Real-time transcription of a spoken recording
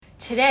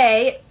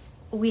today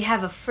we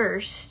have a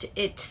first.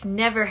 It's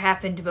never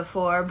happened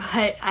before,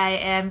 but I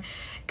am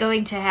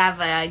going to have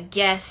a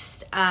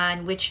guest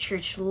on Witch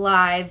Church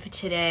Live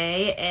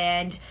today,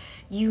 and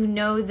you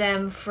know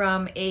them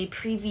from a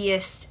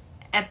previous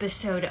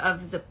episode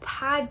of the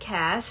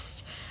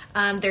podcast.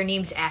 Their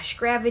name's Ash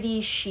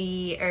Gravity.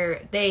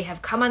 They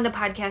have come on the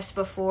podcast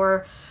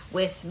before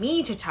with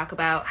me to talk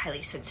about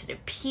highly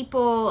sensitive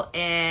people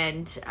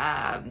and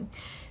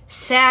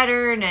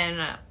Saturn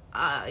and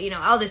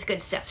all this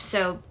good stuff.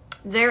 So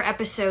their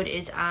episode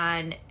is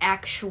on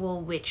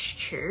actual Witch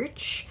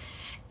Church,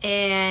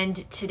 and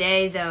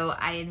today, though,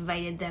 I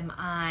invited them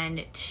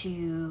on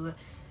to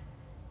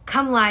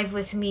come live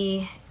with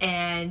me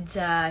and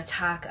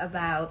talk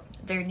about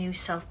their new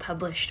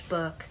self-published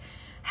book,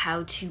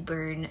 How to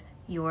Burn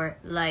Your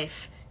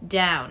Life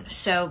Down.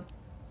 So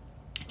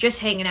just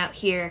hanging out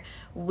here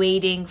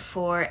waiting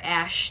for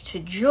Ash to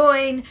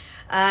join.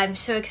 I'm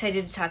so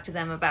excited to talk to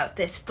them about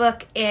this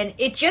book, and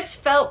it just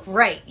felt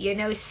right.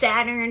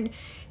 Saturn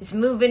is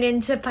moving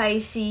into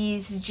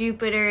Pisces,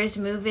 Jupiter is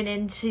moving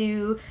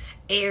into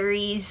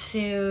Aries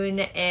soon,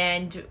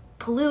 and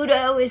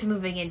Pluto is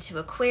moving into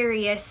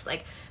Aquarius.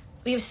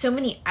 We have so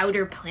many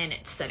outer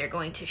planets that are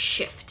going to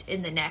shift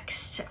in the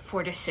next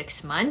 4 to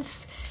 6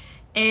 months,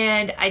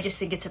 and I just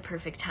think it's a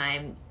perfect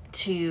time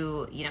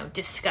to,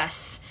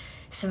 discuss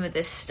some of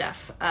this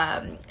stuff.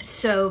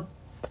 So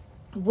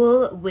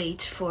we'll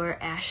wait for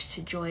Ash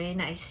to join.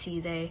 I see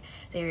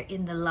they're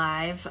in the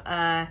live,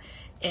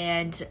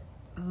 and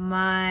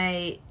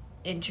my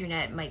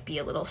internet might be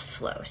a little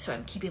slow, so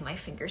I'm keeping my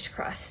fingers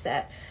crossed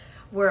that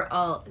we're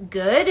all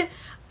good.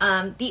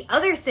 The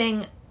other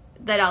thing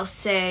that I'll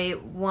say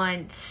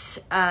once,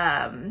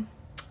 Alice,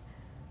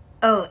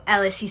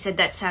 you said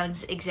that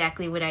sounds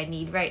exactly what I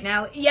need right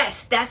now.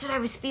 Yes, that's what I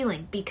was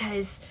feeling,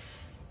 because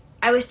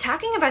I was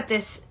talking about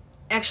this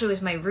actually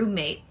with my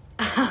roommate,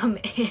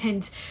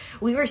 and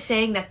we were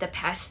saying that the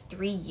past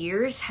 3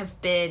 years have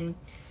been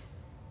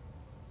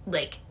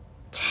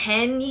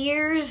 10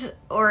 years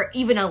or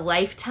even a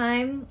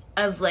lifetime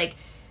of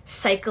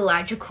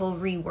psychological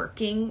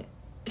reworking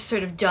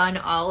sort of done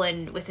all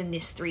within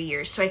these 3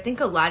 years. So I think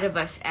a lot of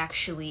us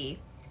actually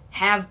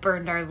have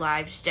burned our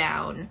lives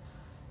down,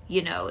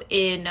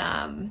 in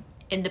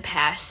the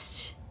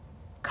past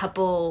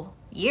couple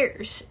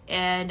years.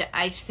 And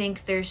I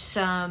think there's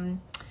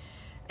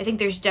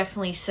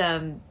definitely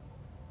some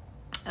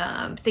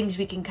things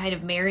we can kind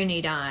of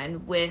marinate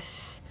on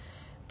with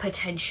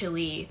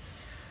potentially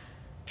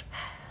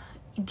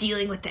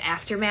dealing with the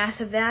aftermath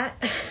of that.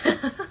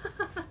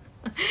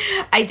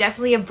 I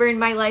definitely have burned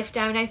my life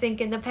down, I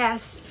think, in the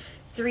past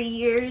 3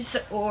 years,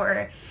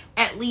 or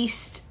at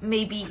least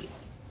maybe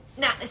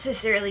not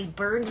necessarily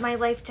burned my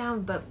life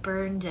down, but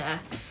burned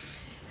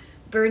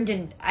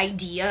an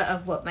idea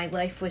of what my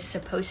life was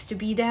supposed to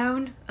be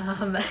down.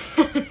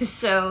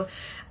 So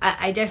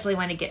I definitely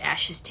want to get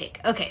Ash's take.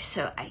 Okay,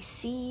 so I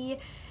see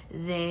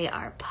they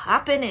are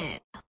popping in.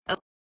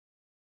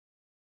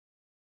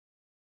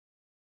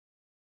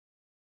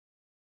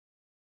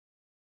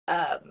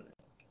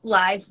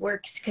 Live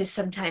works because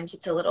sometimes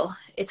it's a little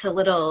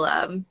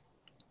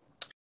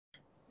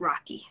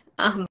rocky.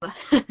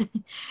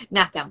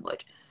 Knock on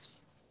wood.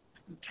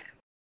 Okay.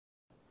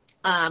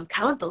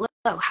 Comment below.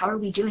 How are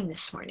we doing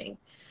this morning?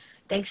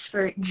 Thanks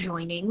for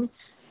joining.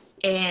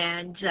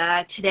 And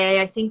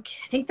today, I think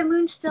the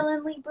moon's still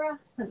in Libra.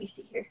 Let me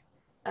see here.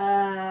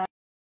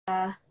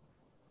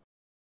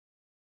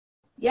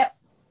 Yep,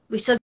 we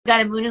still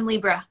got a moon in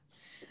Libra.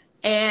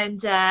 And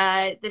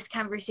this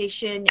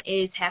conversation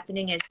is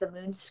happening as the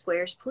moon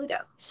squares Pluto.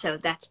 So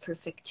that's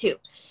perfect too.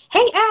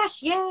 Hey,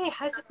 Ash, yay,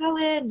 how's it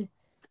going?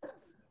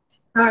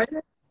 Hi.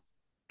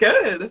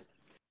 Good.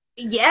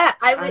 Yeah,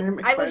 I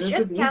was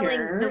just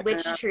telling the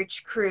Witch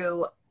Church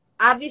crew,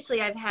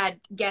 obviously I've had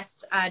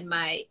guests on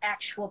my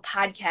actual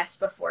podcast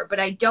before, but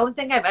I don't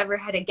think I've ever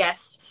had a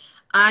guest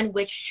on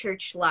Witch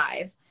Church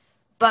Live.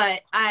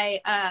 But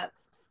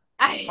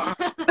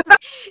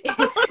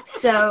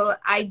so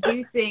I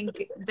do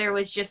think there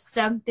was just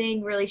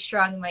something really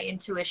strong in my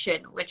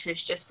intuition, which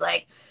was just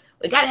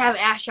we got to have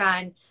Ash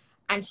on.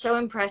 I'm so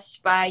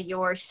impressed by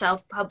your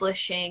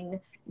self-publishing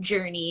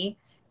journey.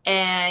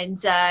 And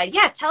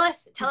tell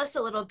us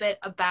a little bit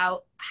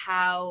about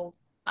how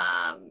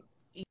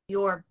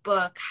your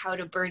book, How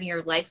to Burn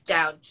Your Life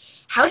Down,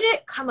 how did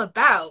it come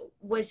about?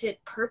 Was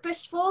it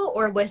purposeful,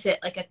 or was it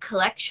a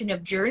collection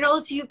of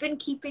journals you've been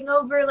keeping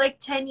over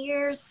 10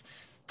 years?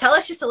 Tell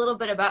us just a little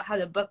bit about how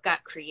the book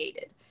got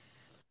created.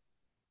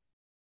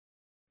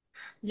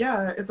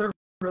 Yeah, it's a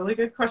really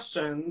good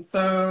question.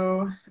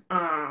 So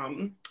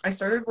I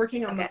started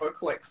working on the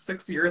book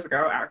 6 years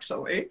ago,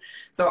 actually.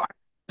 So I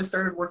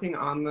started working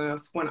on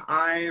this when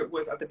I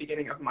was at the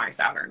beginning of my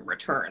Saturn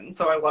return.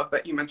 So I love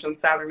that you mentioned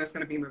Saturn is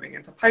going to be moving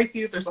into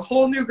Pisces. There's a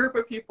whole new group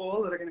of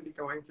people that are going to be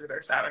going through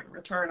their Saturn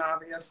return,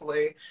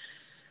 obviously.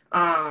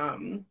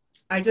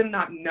 I did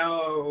not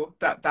know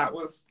that that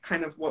was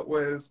kind of what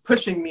was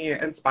pushing me,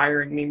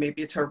 inspiring me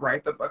maybe to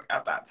write the book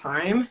at that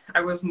time.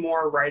 I was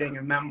more writing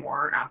a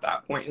memoir at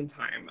that point in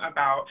time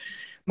about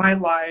my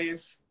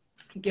life,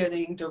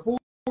 getting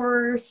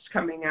divorced,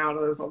 coming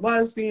out as a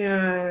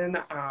lesbian.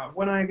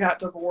 When I got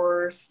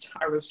divorced,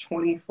 I was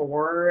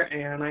 24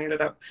 and I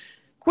ended up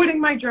quitting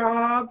my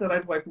job that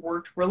I'd like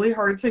worked really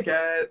hard to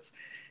get.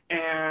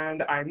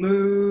 And I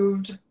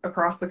moved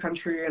across the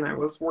country and I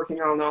was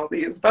working on all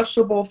these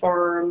vegetable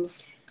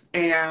farms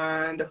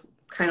and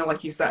kind of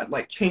like you said,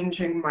 like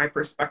changing my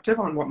perspective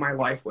on what my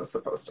life was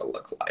supposed to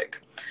look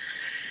like.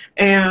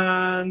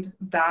 And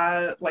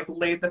that like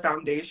laid the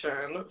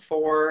foundation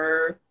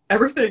for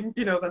everything,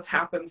 you know, that's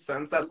happened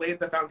since. That laid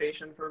the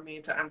foundation for me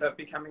to end up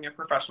becoming a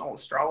professional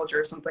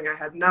astrologer, something I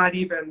had not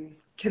even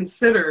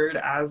considered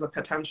as a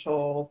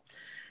potential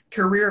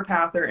career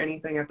path or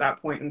anything at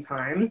that point in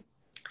time.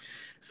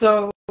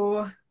 So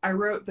I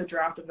wrote the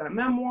draft of that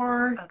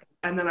memoir, okay,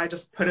 and then I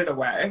just put it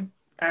away.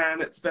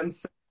 And it's been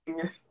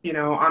sitting, you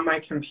know, on my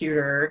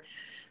computer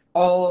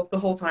all the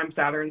whole time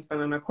Saturn's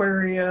been in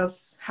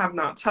Aquarius, have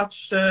not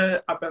touched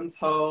it up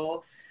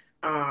until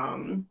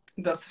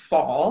this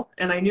fall.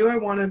 And I knew I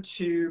wanted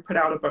to put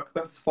out a book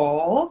this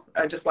fall.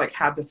 I just like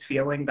had this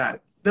feeling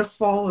that this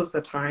fall is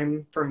the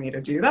time for me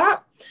to do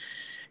that.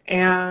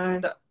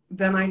 And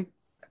then I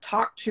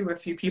talked to a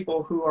few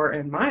people who are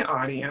in my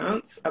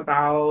audience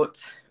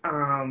about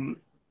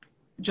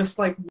just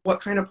like what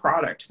kind of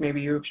product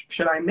maybe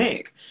should I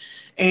make.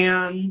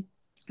 And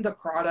the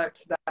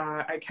product that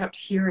I kept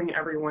hearing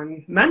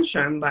everyone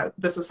mention that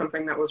this is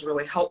something that was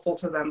really helpful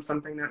to them,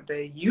 something that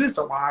they used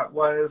a lot,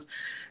 was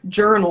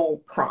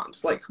journal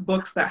prompts, like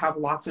books that have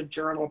lots of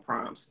journal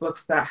prompts,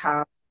 books that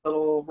have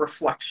little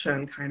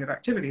reflection kind of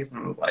activities.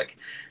 And I was like,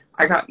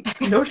 I got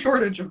no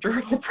shortage of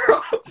journal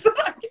prompts that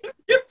I can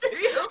give to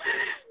you.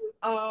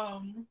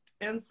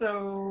 And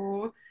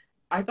so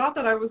I thought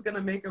that I was going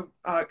to make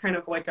a kind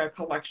of like a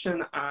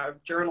collection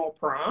of journal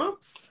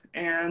prompts.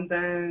 And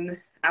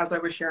then as I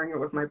was sharing it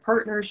with my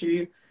partner,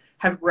 she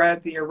had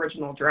read the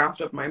original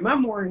draft of my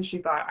memoir and she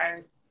thought,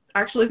 I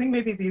actually think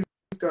maybe these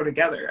go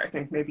together. I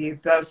think maybe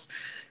this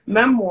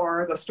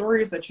memoir, the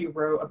stories that you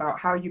wrote about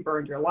how you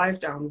burned your life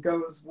down,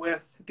 goes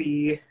with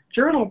the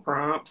journal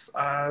prompts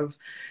of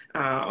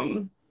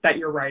that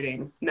you're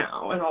writing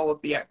now and all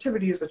of the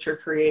activities that you're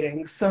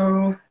creating.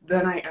 So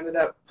then I ended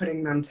up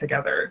putting them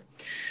together.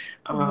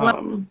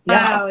 Wow,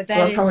 so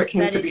that's how it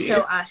came to be. That is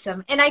so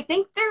awesome. And I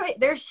think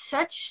there's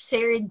such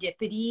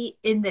serendipity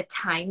in the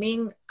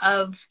timing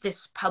of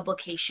this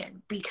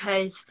publication,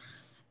 because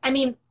I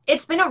mean,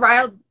 it's been a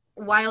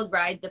wild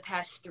ride the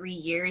past 3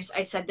 years.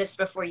 I said this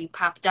before you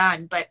popped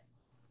on, but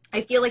I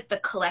feel like the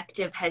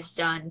collective has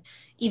done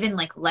even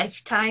like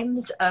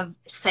lifetimes of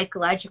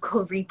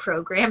psychological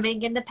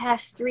reprogramming in the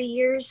past 3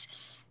 years.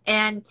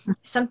 And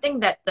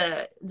something that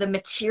the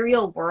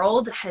material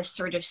world has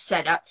sort of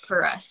set up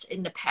for us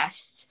in the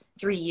past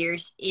 3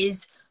 years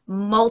is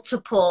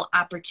multiple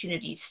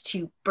opportunities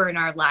to burn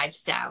our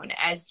lives down,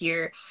 as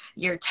your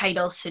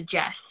title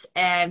suggests.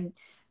 And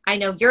I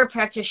know you're a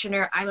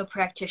practitioner, I'm a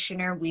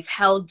practitioner. We've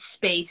held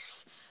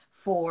space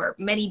for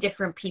many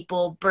different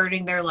people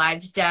burning their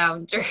lives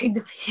down during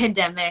the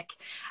pandemic.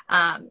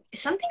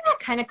 Something that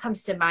kind of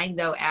comes to mind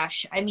though,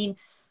 Ash, I mean,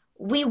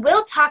 we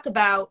will talk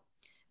about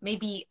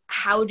maybe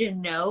how to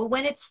know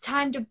when it's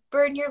time to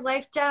burn your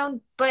life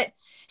down, but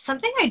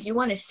something I do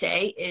want to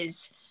say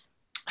is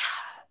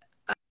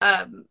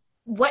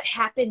what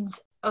happens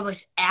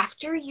almost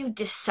after you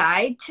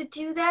decide to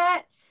do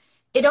that.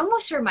 It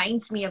almost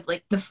reminds me of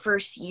like the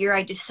first year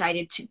I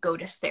decided to go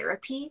to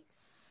therapy.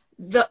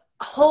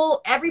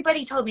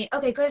 Everybody told me,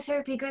 okay, go to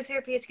therapy,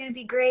 it's going to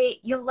be great,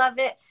 you'll love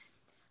it.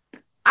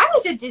 I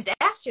was a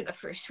disaster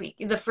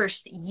the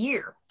first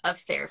year of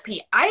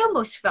therapy. I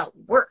almost felt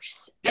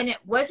worse. And it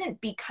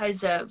wasn't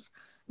because of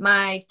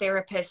my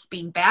therapist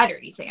being bad or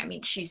anything. I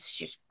mean,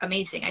 she's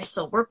amazing. I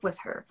still work with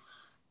her.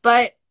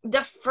 But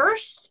the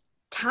first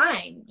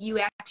time you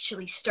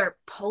actually start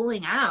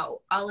pulling out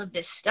all of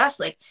this stuff,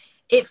 like,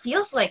 it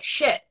feels like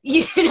shit,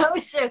 you know?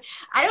 So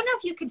I don't know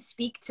if you could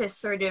speak to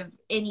sort of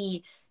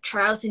any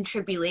trials and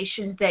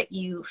tribulations that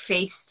you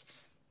faced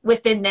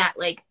within that,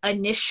 like,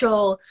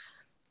 initial,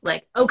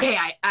 like, okay,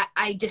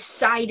 I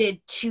decided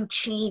to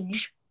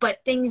change,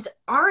 but things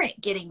aren't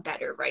getting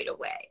better right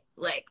away.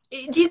 Like,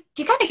 do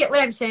you kind of get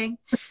what I'm saying?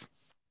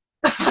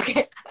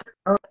 Okay.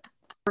 Oh,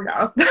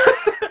 yeah.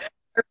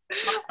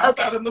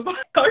 Okay. In the book.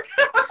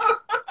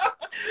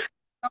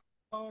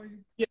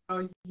 You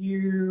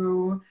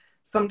know,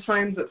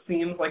 sometimes it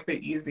seems like the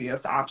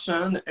easiest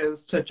option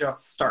is to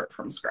just start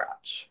from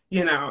scratch,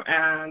 you know?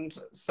 And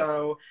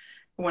so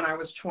when I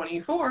was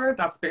 24,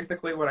 that's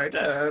basically what I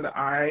did.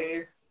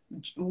 I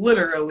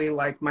literally,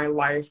 like, my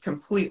life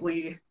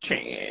completely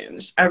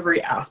changed.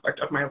 Every aspect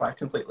of my life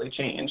completely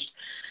changed.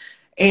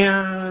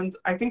 And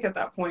I think at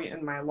that point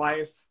in my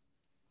life,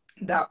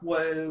 that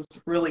was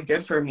really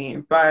good for me.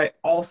 But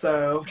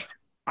also,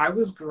 I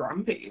was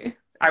grumpy.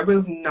 I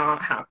was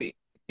not happy.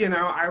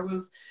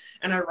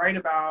 And I write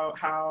about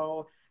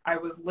how I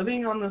was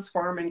living on this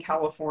farm in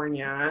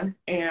California,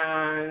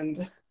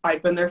 and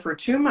I'd been there for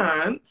 2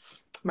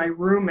 months. My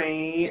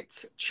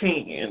roommate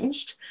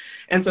changed.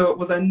 And so it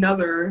was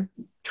another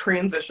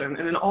transition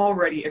in an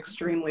already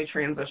extremely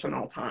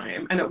transitional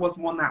time. And it was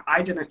one that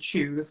I didn't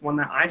choose, one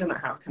that I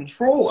didn't have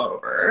control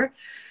over.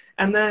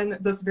 And then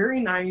this very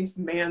nice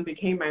man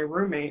became my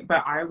roommate,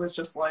 but I was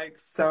just like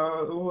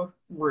so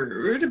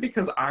rude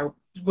because I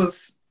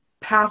was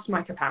past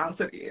my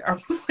capacity. I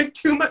was like,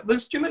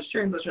 there's too much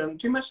transition,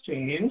 too much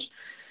change.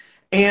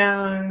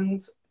 And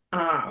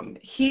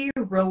he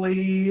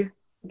really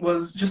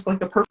was just like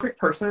the perfect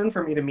person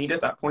for me to meet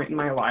at that point in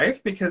my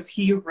life, because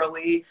he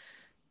really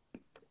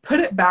put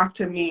it back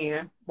to me,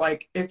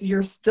 like, if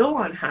you're still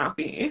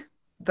unhappy,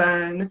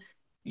 then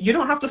you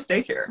don't have to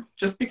stay here.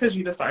 Just because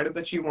you decided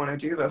that you want to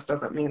do this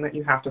doesn't mean that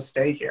you have to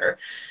stay here.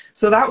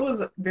 So that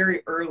was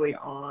very early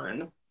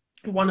on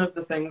one of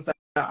the things that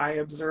I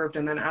observed.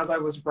 And then as I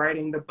was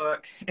writing the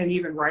book, and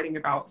even writing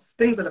about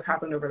things that have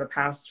happened over the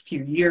past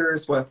few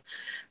years with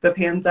the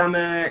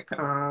pandemic,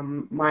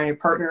 my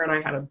partner and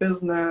I had a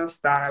business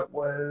that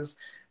was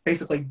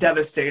basically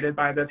devastated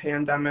by the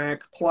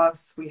pandemic.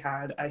 Plus, we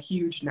had a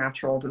huge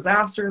natural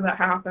disaster that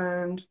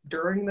happened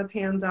during the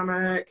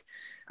pandemic.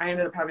 I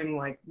ended up having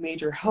like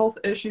major health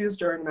issues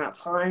during that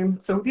time.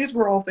 So these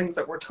were all things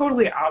that were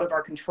totally out of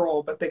our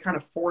control, but they kind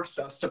of forced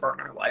us to burn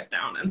our life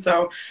down. And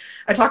so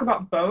I talk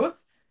about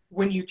both,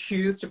 when you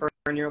choose to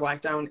burn your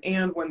life down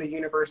and when the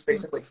universe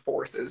basically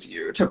forces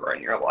you to burn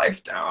your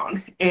life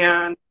down.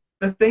 And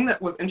the thing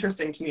that was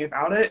interesting to me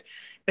about it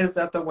is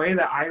that the way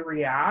that I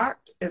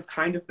react is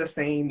kind of the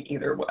same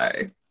either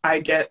way. I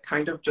get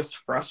kind of just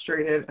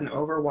frustrated and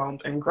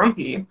overwhelmed and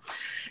grumpy.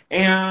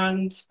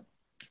 And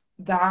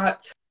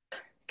that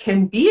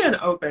can be an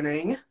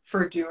opening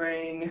for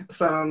doing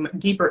some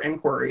deeper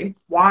inquiry.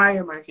 Why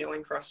am I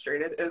feeling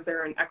frustrated? Is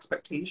there an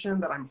expectation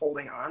that I'm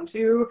holding on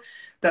to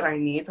that I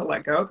need to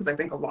let go? Because I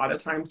think a lot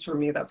of times for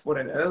me, that's what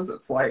it is.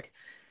 It's like,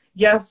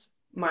 yes,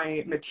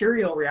 my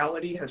material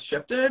reality has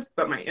shifted,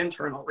 but my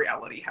internal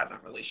reality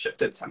hasn't really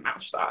shifted to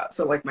match that.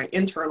 So like my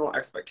internal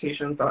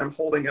expectations that I'm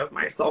holding of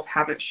myself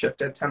haven't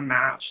shifted to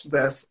match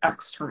this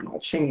external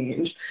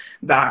change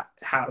that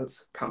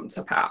has come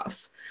to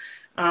pass.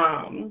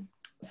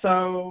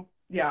 So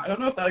yeah, I don't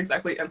know if that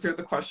exactly answered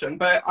the question,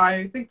 but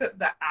I think that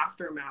the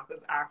aftermath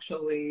is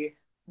actually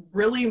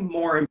really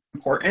more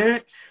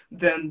important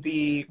than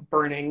the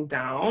burning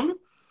down.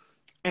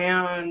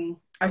 And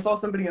I saw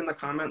somebody in the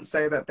comments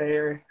say that they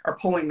are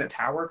pulling the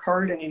tower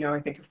card. And, I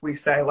think if we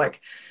say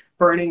like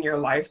burning your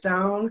life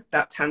down,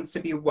 that tends to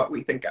be what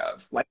we think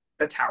of, like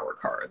the tower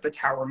card, the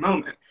tower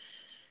moment.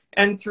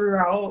 And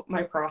throughout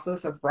my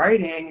process of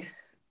writing,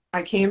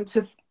 I came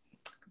to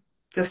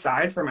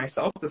decide for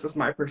myself, this is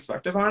my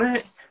perspective on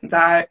it,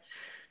 that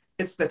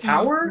it's the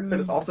tower, but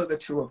it's also the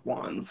Two of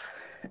Wands.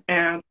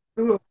 And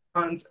Two of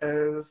Wands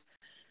is,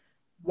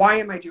 why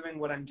am I doing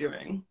what I'm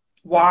doing?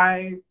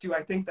 Why do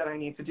I think that I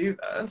need to do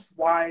this?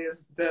 Why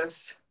is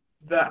this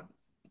the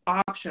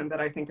option that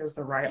I think is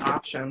the right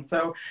option?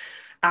 So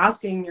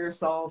asking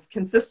yourself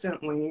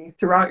consistently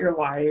throughout your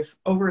life,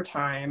 over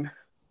time,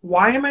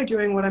 why am I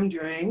doing what I'm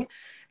doing?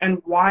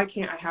 And why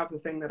can't I have the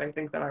thing that I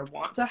think that I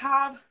want to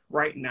have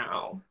right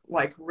now?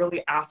 Like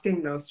really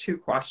asking those two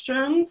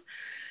questions.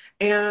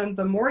 And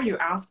the more you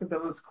ask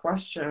those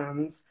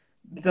questions,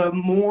 the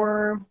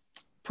more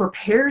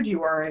prepared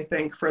you are, I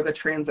think, for the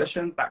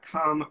transitions that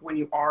come when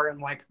you are in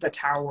like the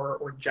tower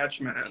or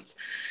judgment,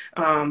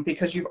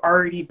 because you've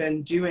already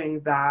been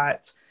doing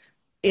that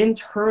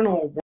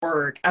internal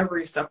work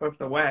every step of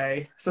the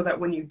way, so that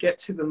when you get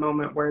to the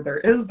moment where there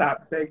is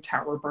that big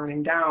tower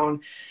burning down,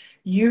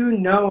 you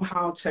know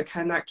how to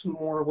connect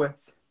more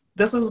with,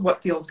 this is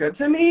what feels good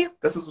to me,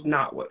 this is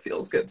not what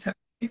feels good to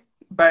me.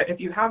 But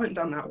if you haven't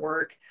done that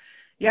work,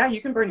 yeah,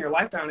 you can burn your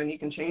life down and you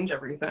can change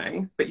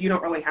everything, but you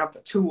don't really have the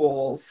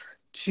tools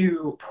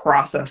to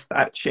process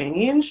that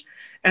change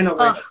in a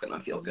way that's going to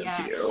feel good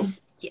to you.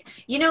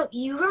 Yeah.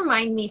 You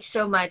remind me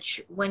so much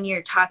when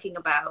you're talking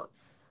about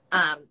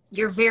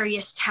your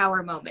various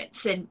tower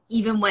moments. And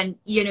even when,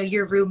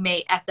 your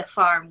roommate at the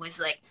farm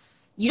was like,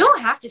 you don't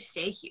have to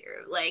stay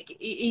here. Like,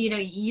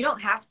 you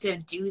don't have to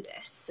do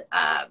this.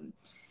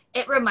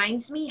 It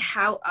reminds me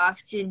how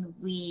often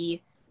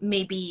we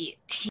maybe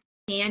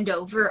hand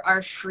over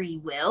our free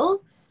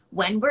will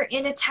when we're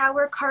in a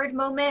tower card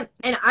moment.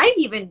 And I've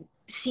even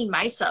seen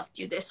myself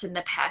do this in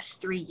the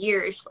past 3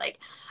 years. Like,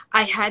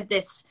 I had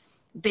this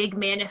big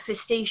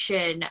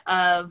manifestation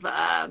of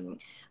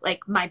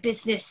like my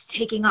business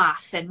taking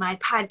off and my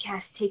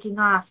podcast taking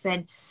off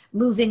and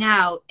moving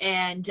out,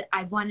 and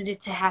I wanted it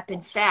to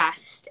happen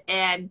fast.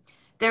 And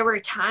there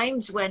were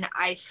times when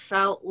I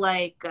felt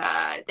like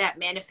that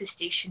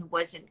manifestation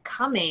wasn't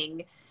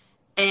coming,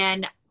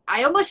 and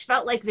I almost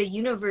felt like the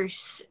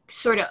universe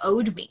sort of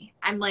owed me.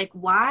 I'm like,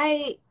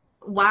 why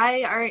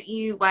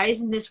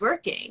isn't this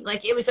working?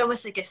 Like, it was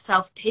almost like a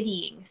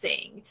self-pitying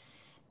thing.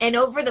 And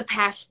over the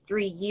past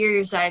 3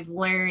 years, I've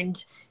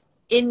learned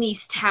in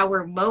these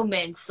tower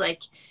moments,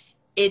 like,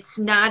 it's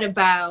not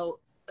about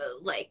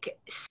like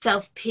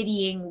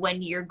self-pitying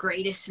when your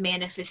greatest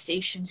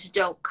manifestations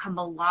don't come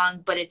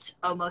along, but it's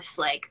almost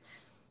like,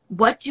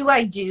 what do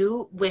I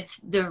do with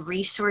the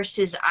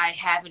resources I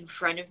have in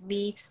front of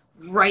me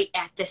right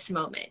at this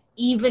moment?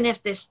 Even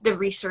if the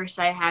resource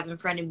I have in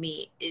front of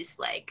me is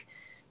like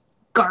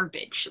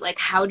garbage. Like,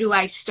 how do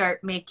I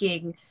start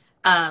making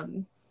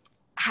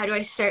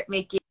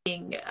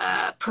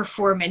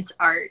performance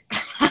art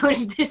out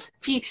of this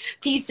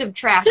piece of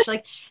trash?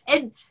 Like,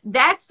 and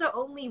that's the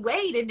only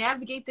way to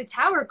navigate the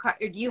tower card.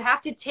 You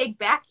have to take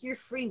back your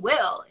free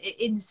will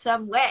in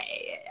some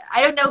way.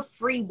 I don't know,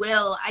 free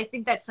will. I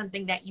think that's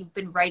something that you've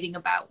been writing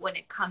about when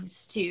it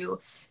comes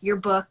to your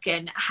book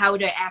and how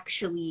to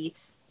actually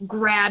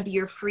grab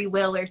your free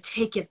will or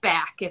take it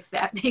back, if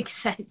that makes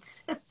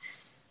sense.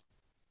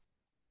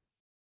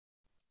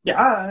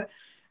 Yeah,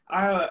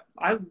 I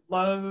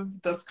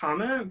love this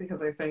comment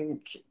because I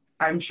think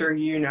I'm sure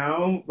you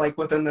know, like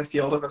within the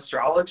field of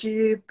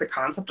astrology, the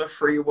concept of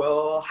free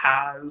will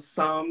has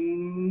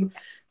some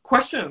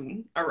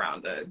question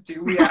around it.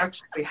 Do we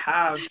actually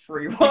have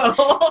free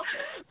will?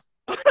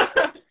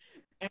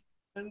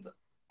 And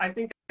I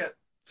think at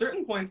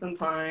certain points in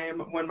time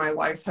when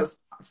I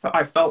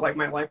felt like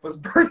my life was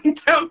burning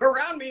down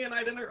around me and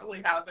I didn't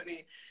really have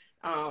any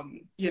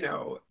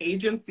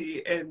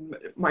agency in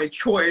my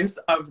choice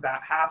of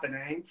that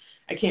happening.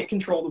 I can't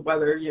control the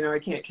weather, I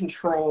can't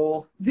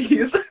control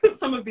these,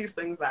 some of these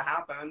things that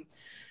happen.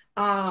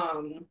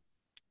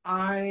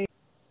 I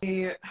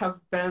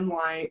have been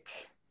like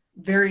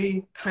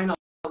very kind of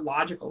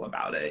logical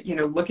about it,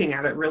 looking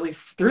at it really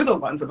through the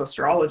lens of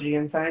astrology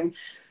and saying,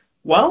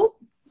 well,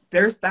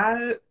 there's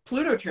that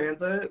Pluto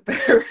transit,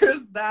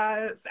 there's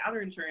that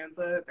Saturn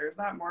transit, there's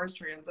that Mars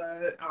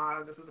transit.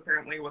 This is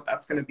apparently what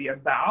that's going to be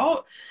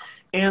about.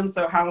 And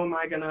so how am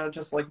I going to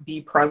just like be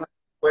present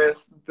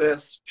with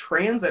this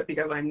transit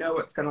because I know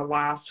it's going to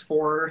last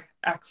for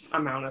X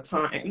amount of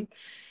time.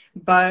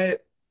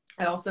 But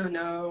I also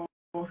know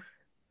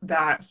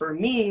that for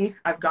me,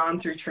 I've gone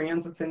through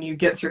transits, and you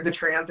get through the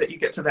transit, you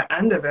get to the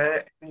end of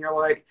it, and you're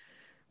like,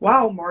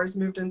 wow, Mars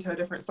moved into a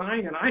different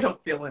sign and I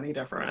don't feel any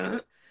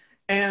different.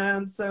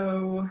 And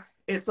so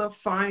it's a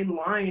fine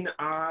line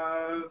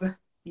of,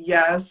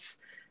 yes,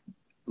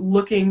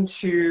 looking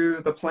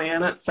to the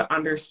planets to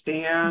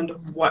understand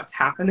what's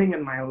happening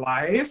in my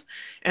life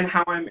and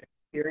how I'm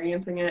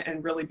experiencing it,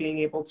 and really being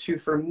able to,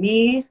 for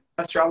me,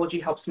 astrology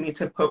helps me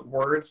to put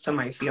words to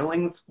my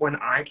feelings when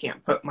I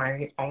can't put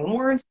my own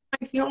words to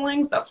my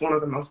feelings. That's one of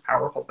the most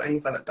powerful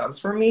things that it does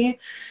for me.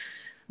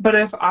 But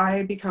if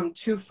I become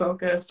too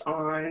focused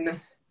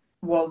on,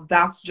 well,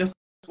 that's just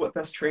what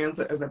this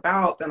transit is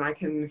about, then I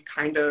can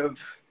kind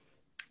of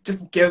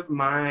just give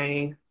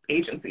my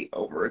agency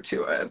over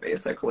to it,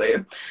 basically.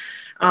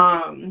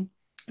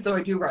 So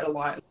I do write a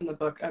lot in the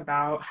book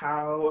about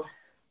how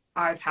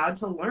I've had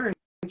to learn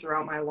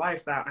throughout my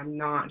life that I'm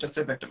not just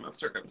a victim of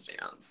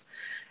circumstance.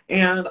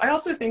 And I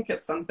also think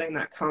it's something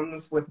that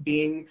comes with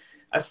being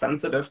a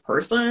sensitive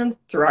person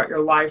throughout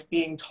your life,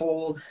 being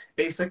told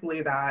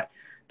basically that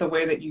the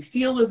way that you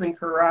feel is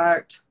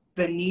incorrect,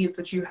 the needs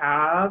that you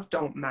have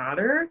don't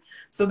matter.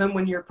 So then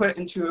when you're put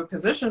into a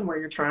position where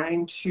you're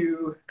trying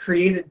to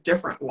create a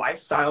different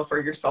lifestyle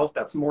for yourself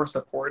that's more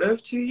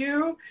supportive to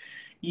you,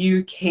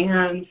 you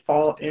can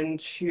fall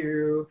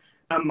into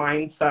a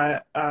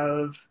mindset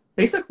of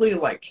basically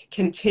like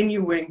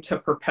continuing to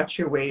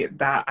perpetuate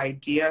that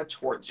idea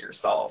towards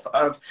yourself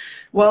of,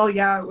 well,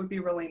 yeah, it would be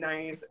really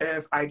nice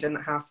if I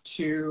didn't have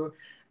to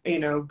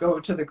go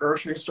to the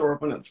grocery store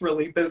when it's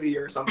really busy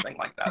or something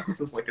like that. This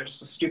is like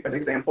just a stupid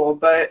example,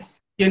 but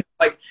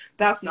like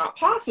that's not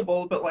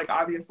possible, but like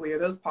obviously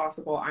it is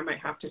possible. I might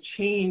have to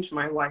change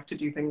my life to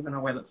do things in a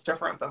way that's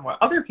different than what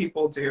other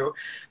people do,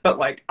 but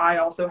like I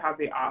also have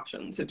the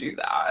option to do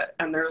that,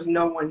 and there's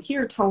no one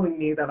here telling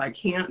me that I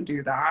can't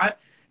do that.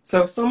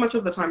 So much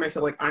of the time I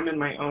feel like I'm in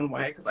my own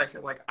way because I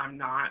feel like I'm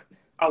not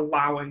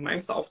allowing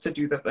myself to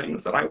do the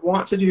things that I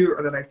want to do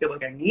or that I feel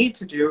like I need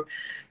to do,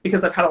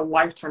 because I've had a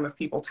lifetime of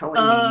people telling me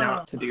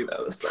not to do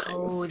those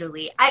things.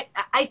 Totally.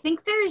 I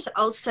think there's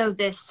also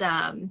this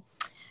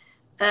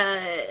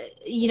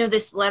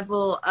this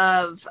level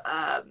of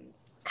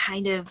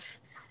kind of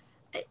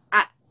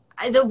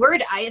the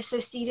word I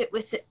associate it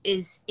with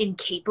is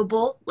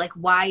incapable. Like,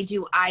 why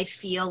do I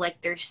feel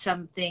like there's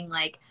something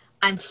like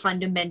I'm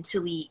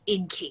fundamentally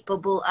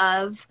incapable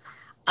of?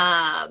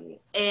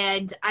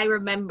 And I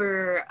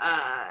remember,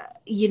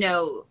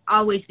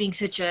 always being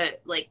such a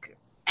like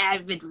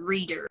avid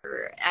reader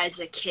as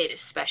a kid,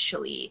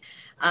 especially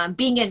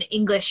being an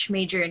English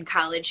major in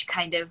college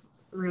kind of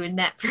ruined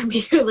that for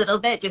me a little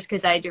bit, just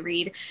because I had to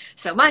read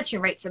so much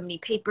and write so many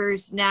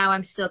papers. Now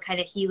I'm still kind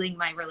of healing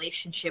my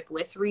relationship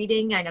with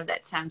reading. I know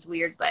that sounds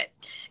weird, but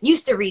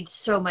used to read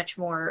so much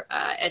more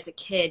as a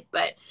kid.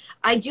 But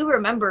I do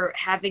remember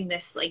having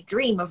this like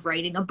dream of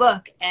writing a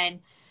book,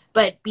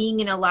 but being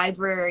in a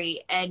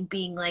library and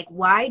being like,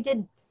 why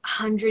did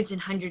hundreds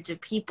and hundreds of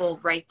people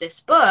write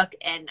this book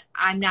and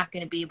I'm not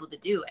going to be able to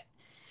do it?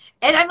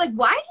 And I'm like,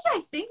 why did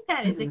I think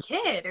that as a Mhm.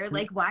 kid? Or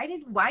like, why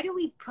do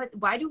we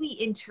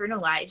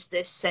internalize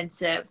this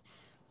sense of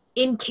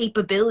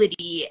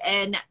incapability?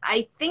 And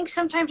I think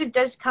sometimes it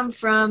does come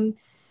from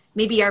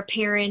maybe our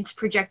parents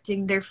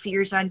projecting their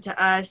fears onto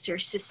us, or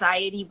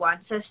society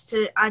wants us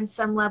to, on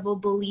some level,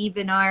 believe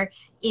in our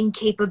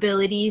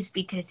incapabilities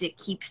because it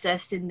keeps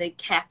us in the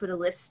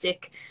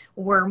capitalistic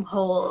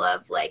wormhole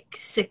of like,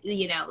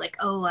 like,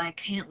 oh, I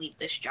can't leave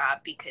this job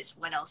because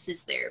what else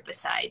is there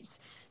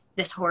besides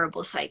this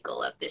horrible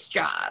cycle of this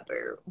job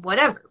or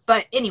whatever.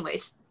 But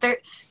anyways, there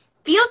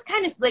feels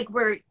kind of like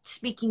we're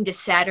speaking to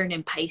Saturn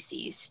and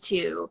Pisces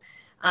too.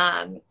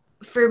 Um,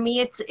 for me,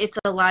 it's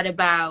a lot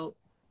about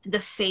the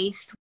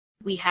faith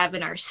we have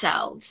in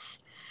ourselves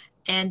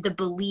and the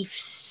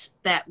beliefs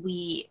that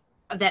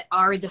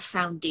are the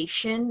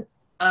foundation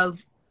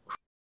of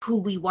who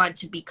we want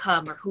to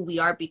become, or who we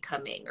are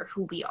becoming, or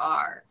who we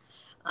are.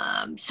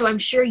 So I'm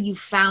sure you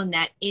found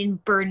that in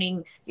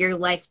burning your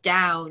life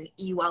down,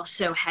 you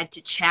also had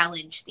to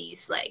challenge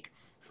these like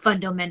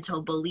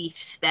fundamental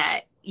beliefs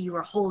that you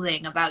were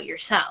holding about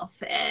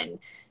yourself, and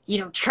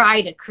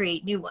try to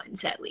create new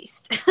ones at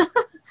least.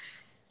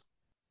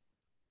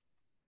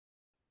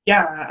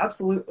 Yeah,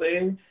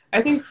 absolutely.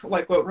 I think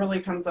like what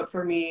really comes up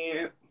for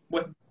me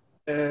with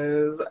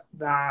is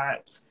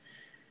that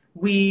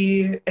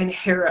we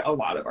inherit a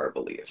lot of our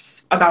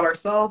beliefs about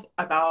ourselves,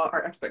 about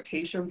our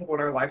expectations of what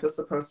our life is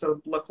supposed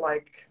to look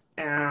like.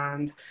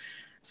 And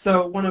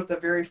so, one of the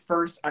very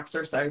first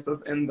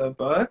exercises in the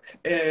book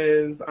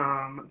is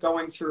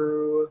going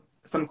through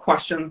some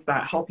questions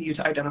that help you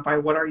to identify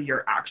what are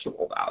your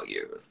actual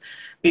values,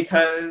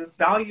 because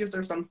values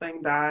are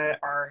something that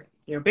are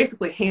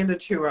basically handed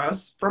to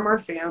us from our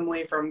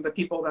family, from the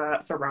people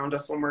that surround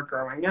us when we're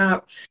growing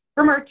up,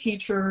 from our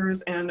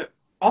teachers, and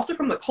also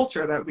from the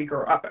culture that we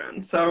grew up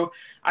in. So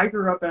I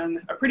grew up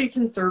in a pretty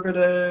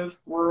conservative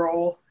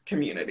rural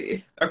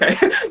community. Okay.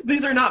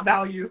 These are not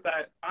values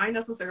that I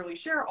necessarily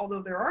share,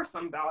 although there are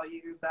some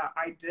values that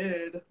I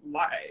did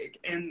like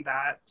in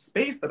that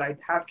space that I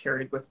have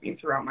carried with me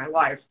throughout my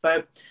life.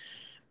 But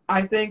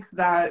I think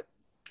that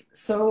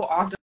so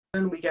often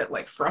we get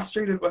like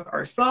frustrated with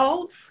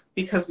ourselves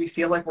because we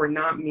feel like we're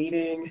not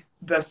meeting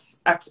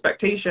this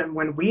expectation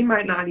when we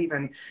might not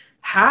even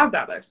have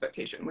that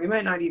expectation. We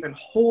might not even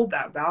hold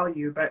that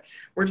value, but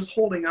we're just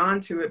holding on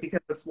to it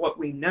because it's what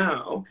we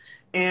know.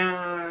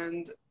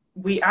 And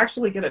we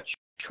actually get a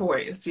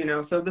choice,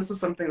 So this is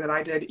something that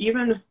I did,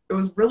 even it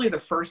was really the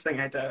first thing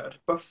I did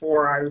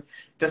before I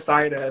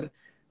decided,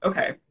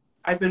 okay,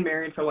 I've been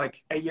married for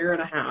like a year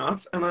and a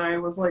half, and I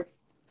was like,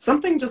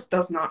 something just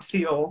does not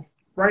feel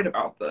right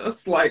about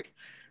this. Like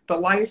the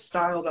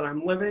lifestyle that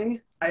I'm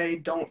living,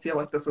 I don't feel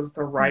like this is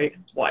the right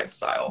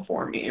lifestyle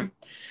for me.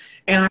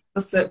 And I have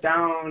to sit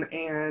down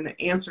and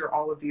answer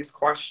all of these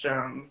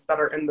questions that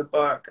are in the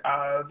book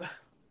of,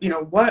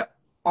 what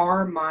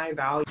are my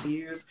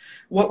values?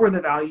 What were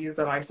the values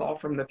that I saw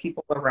from the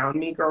people around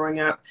me growing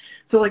up?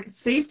 So like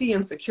safety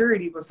and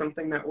security was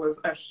something that was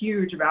a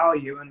huge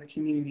value in the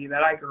community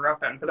that I grew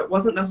up in, but it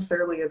wasn't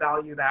necessarily a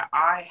value that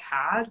I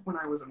had when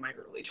I was in my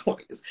early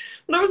 20s.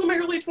 When I was in my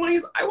early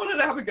 20s, I wanted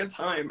to have a good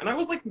time, and I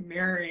was like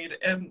married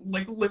and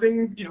like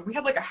living, we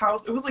had like a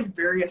house. It was like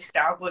very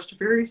established,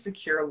 very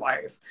secure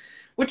life,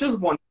 which is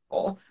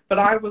wonderful. But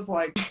I was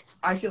like,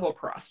 I feel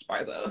oppressed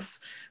by this.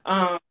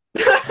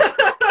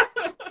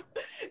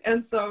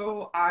 And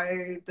so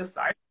I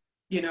decided,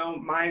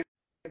 my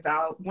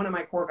one of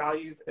my core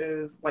values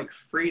is like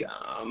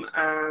freedom,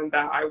 and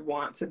that I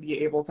want to be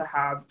able to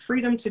have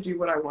freedom to do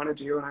what I want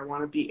to do, and I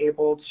want to be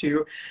able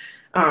to,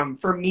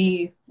 for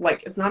me,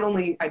 like it's not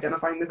only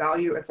identifying the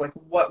value, it's like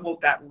what will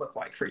that look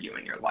like for you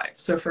in your life.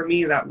 So for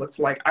me, that looks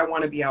like I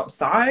want to be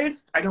outside.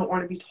 I don't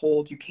want to be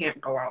told you can't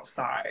go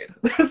outside.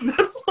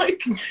 That's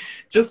like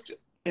just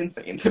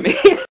insane to me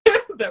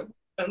that we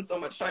spend so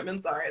much time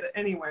inside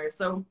anyway.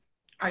 So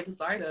I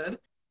decided,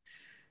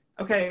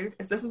 okay,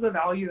 if this is a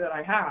value that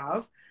I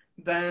have,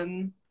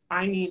 then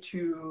I need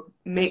to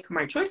make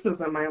my choices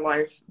in my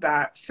life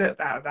that fit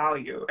that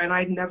value. And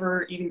I'd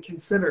never even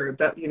considered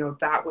that,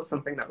 that was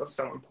something that was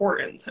so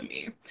important to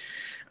me.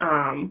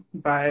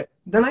 But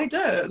then I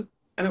did,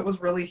 and it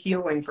was really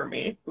healing for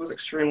me. It was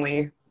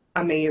extremely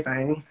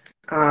amazing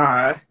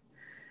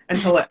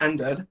until it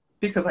ended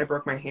because I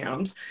broke my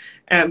hand.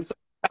 And so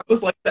that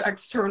was like the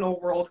external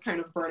world kind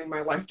of burning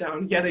my life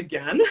down yet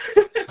again.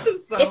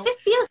 So, if it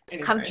feels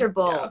anyway,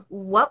 comfortable, yeah.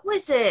 what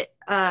was it,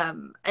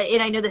 and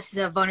I know this is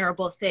a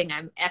vulnerable thing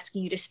I'm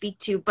asking you to speak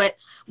to, but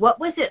what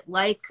was it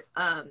like,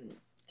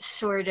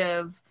 sort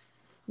of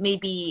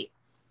maybe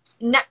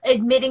not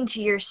admitting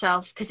to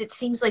yourself, because it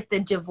seems like the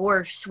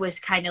divorce was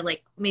kind of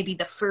like maybe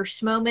the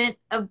first moment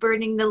of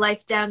burning the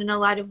life down in a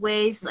lot of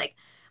ways. Like,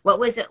 what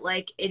was it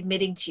like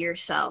admitting to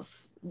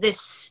yourself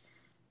this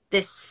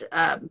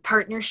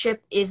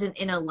partnership isn't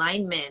in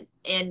alignment,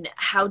 and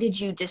how did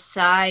you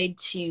decide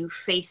to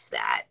face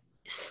that?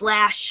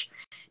 Slash,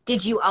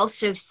 did you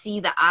also see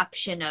the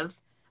option of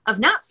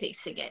not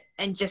facing it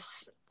and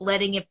just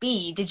letting it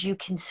be? Did you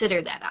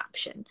consider that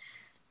option?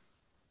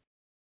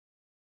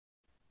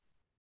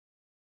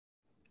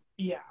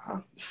 Yeah.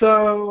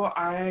 So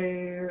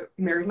I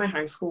married my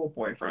high school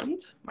boyfriend,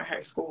 my high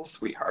school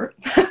sweetheart.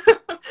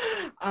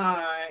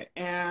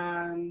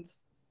 And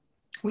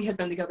we had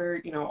been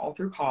together, all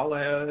through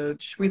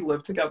college. We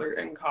lived together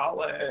in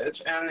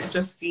college, and it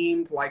just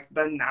seemed like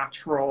the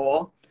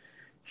natural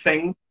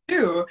thing to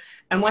do.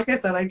 And like I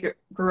said,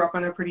 grew up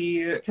in a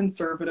pretty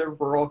conservative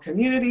rural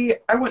community.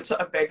 I went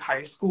to a big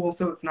high school,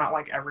 so it's not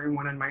like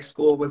everyone in my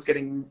school was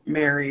getting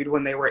married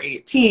when they were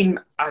 18.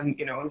 And,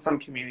 in some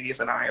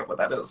communities in Iowa,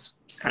 that is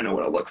kind of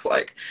what it looks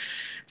like.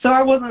 So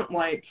I wasn't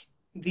like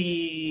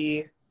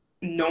the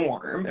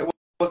norm. It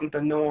wasn't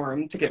the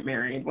norm to get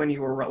married when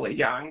you were really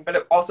young, but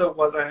it also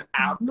wasn't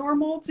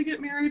abnormal to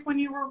get married when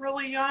you were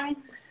really young.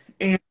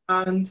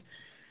 And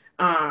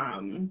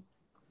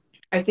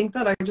I think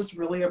that I just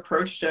really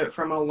approached it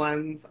from a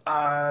lens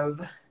of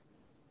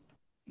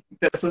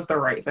this is the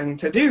right thing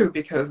to do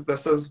because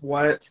this is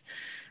what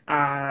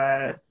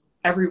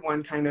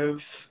everyone kind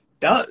of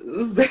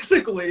does,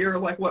 basically, or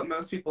like what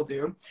most people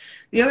do.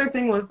 The other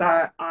thing was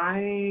that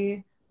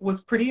I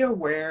was pretty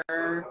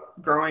aware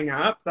growing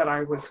up that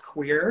I was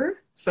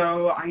queer.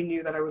 So I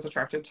knew that I was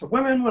attracted to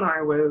women when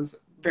I was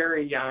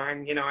very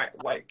young,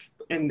 like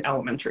in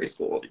elementary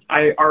school.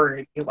 I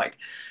already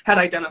had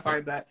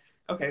identified that,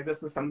 okay,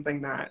 this is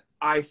something that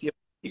I feel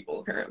people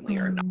apparently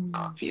are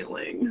not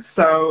feeling.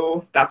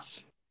 So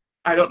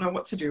I don't know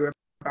what to do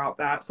about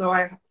that. So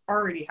I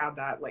already had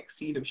that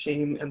seed of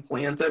shame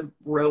implanted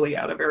really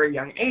at a very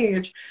young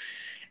age.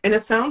 And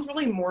it sounds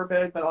really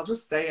morbid, but I'll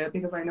just say it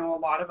because I know a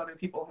lot of other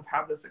people have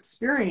had this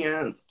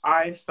experience.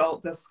 I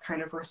felt this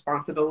kind of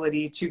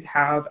responsibility to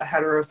have a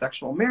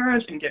heterosexual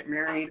marriage and get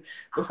married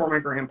before my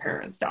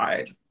grandparents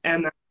died.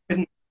 And that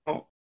didn't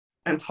know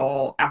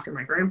until after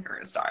my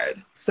grandparents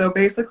died. So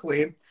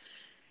basically,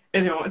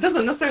 it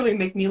doesn't necessarily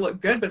make me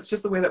look good, but it's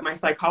just the way that my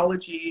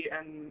psychology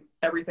and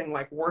everything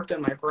worked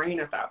in my brain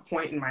at that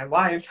point in my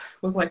life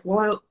was like,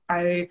 well,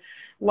 I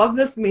love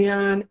this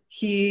man.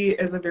 He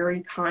is a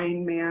very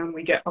kind man.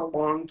 We get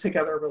along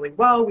together really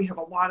well. We have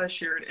a lot of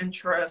shared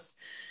interests.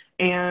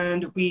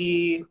 And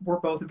we were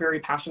both very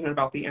passionate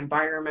about the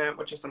environment,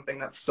 which is something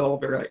that's still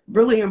very,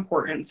 really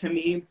important to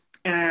me.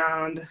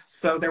 And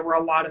so there were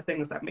a lot of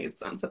things that made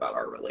sense about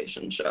our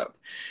relationship.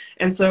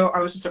 And so I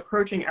was just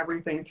approaching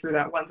everything through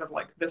that lens of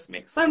this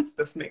makes sense,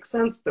 this makes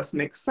sense, this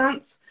makes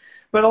sense.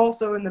 But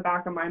also in the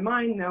back of my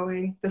mind,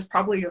 knowing this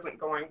probably isn't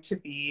going to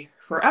be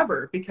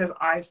forever because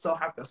I still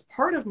have this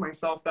part of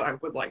myself that I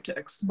would like to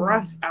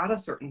express at a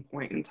certain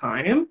point in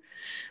time.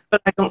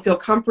 But I don't feel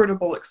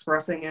comfortable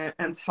expressing it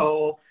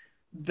until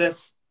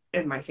this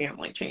in my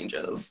family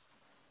changes.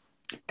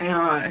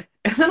 And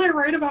then I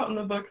write about in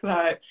the book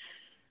that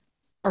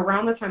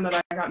around the time that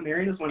I got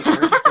married is when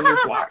Orange is the New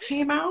Black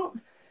came out.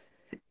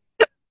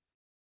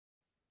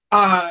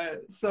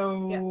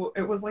 So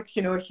yeah. It was a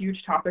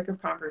huge topic of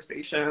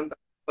conversation,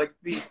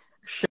 these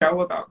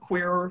show about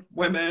queer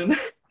women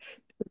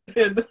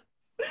in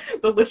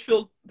the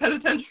Litchfield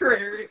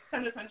Penitentiary,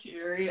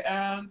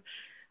 and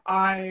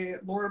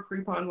Laura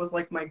Prepon was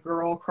my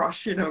girl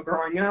crush,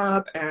 growing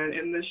up. And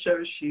in this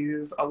show,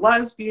 she's a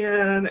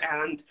lesbian,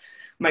 and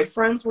my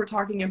friends were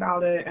talking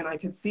about it, and I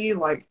could see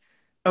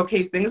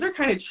okay, things are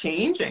kind of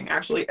changing.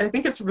 Actually, I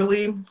think it's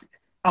really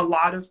a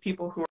lot of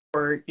people who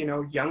are,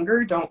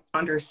 younger don't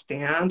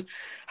understand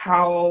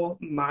how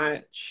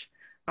much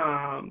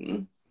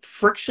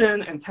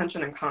friction and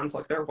tension and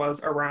conflict there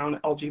was around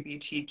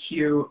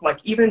LGBTQ,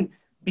 even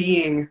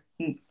being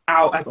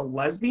out as a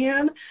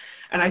lesbian.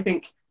 And I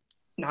think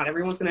not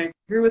everyone's going to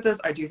agree with this.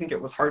 I do think it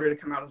was harder to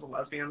come out as a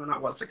lesbian than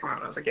it was to come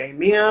out as a gay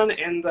man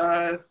in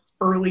the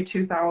early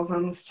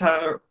 2000s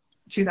to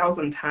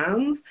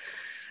 2010s,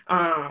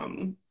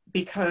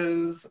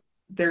 because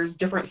there's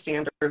different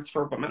standards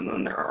for women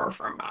than there are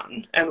for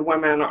men. And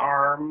women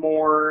are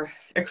more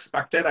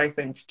expected, I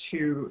think,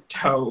 to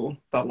toe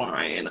the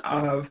line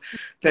of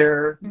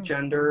their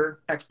gender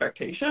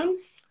expectation.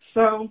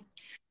 So,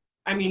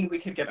 I mean, we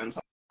could get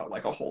into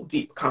a whole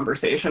deep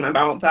conversation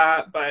about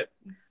that, but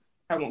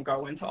I won't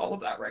go into all of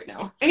that right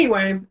now.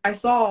 Anyway, I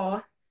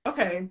saw,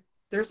 okay,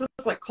 there's this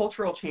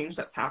cultural change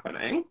that's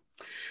happening.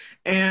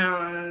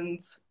 And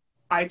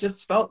I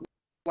just felt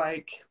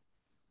like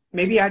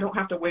maybe I don't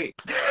have to wait.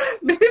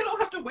 Maybe I don't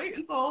have to wait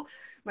until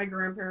my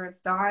grandparents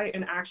die.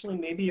 And actually,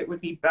 maybe it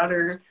would be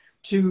better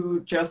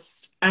to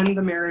just end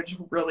the marriage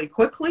really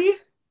quickly.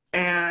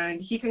 And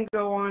he can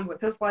go on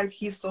with his life.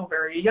 He's still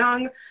very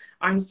young.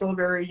 I'm still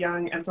very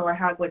young. And so I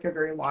had a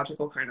very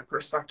logical kind of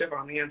perspective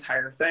on the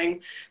entire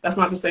thing. That's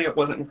not to say it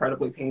wasn't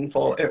incredibly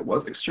painful. It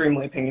was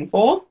extremely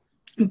painful.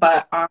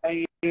 But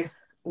I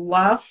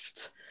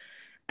left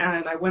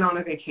and I went on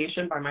a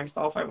vacation by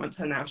myself. I went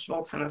to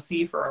Nashville,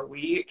 Tennessee for a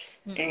week.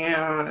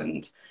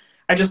 And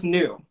I just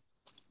knew,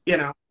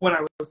 when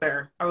I was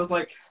there, I was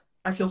like,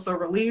 I feel so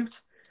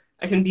relieved.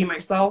 I can be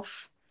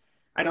myself.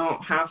 I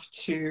don't have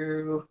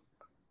to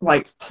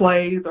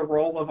play the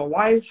role of a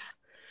wife.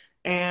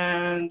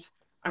 And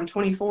I'm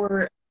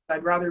 24.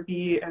 I'd rather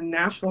be in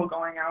Nashville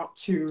going out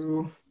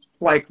to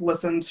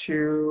listen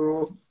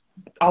to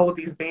all of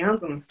these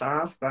bans and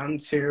stuff than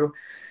to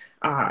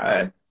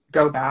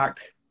go back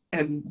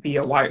and be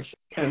a wife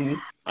in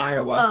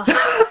Iowa.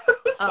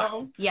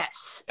 So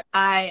yes,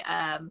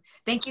 I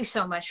thank you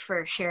so much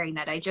for sharing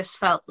that. I just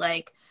felt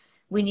like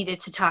we needed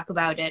to talk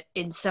about it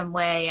in some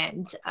way.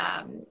 And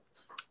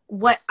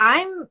what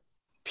I'm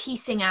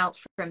piecing out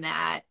from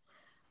that,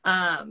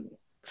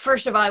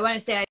 first of all, I want to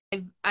say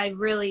I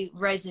really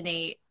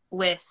resonate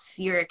with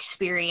your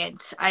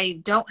experience. I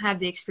don't have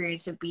the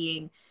experience of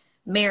being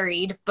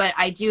married, but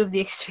I do have the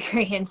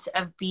experience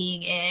of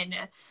being in,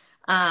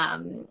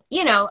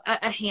 you know,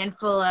 a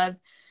handful of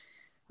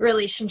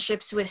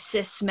relationships with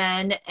cis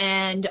men,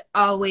 and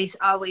always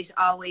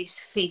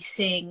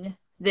facing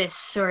this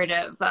sort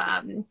of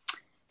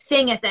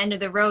thing at the end of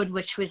the road,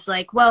 which was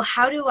like, well,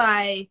 how do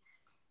I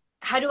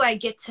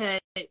get to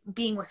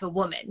being with a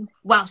woman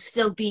while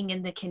still being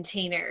in the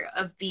container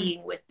of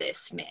being with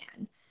this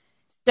man?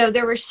 So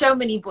there were so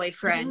many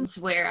boyfriends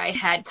where I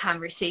had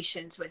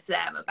conversations with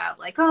them about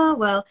like, oh,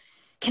 well,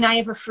 can I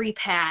have a free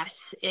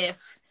pass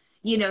if,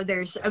 you know,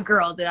 there's a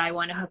girl that I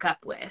want to hook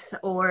up with?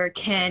 Or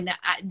can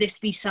this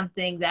be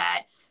something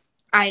that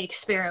I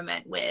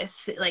experiment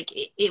with, like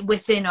it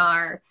within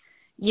our,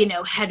 you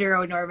know,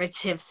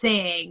 heteronormative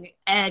thing?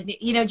 And,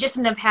 you know, just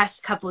in the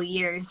past couple of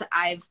years,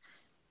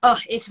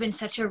 it's been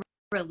such a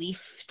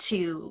relief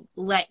to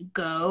let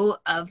go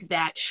of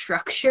that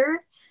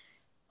structure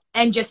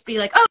and just be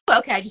like, oh,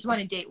 okay, I just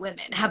want to date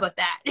women. How about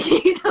that?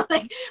 You know,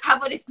 like, how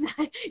about it's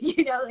not,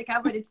 you know, like, how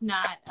about it's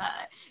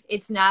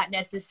not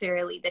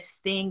necessarily this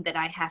thing that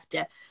I have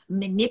to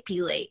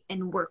manipulate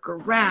and work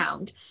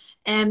around.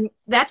 And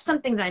that's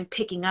something that I'm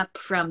picking up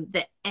from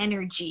the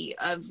energy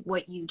of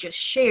what you just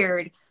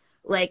shared.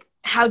 Like,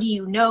 how do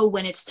you know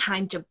when it's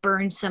time to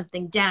burn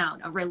something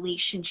down, a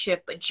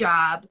relationship, a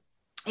job?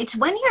 It's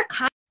when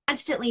you're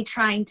constantly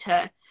trying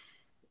to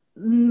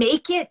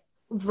make it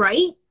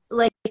right.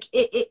 Like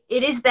it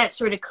is that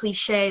sort of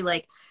cliche,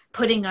 like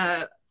putting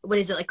what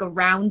is it, like a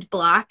round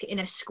block in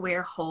a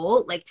square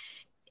hole. Like,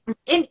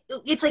 and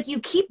it's like you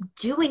keep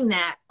doing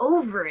that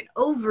over and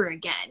over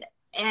again,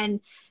 and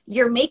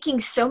you're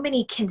making so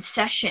many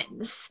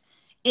concessions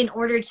in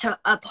order to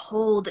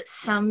uphold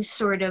some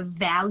sort of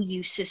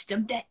value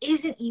system that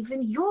isn't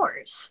even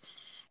yours.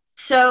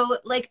 So,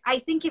 like, I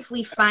think if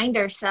we find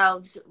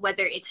ourselves,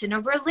 whether it's in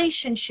a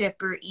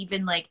relationship or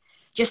even like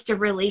just a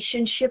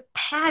relationship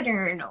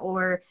pattern,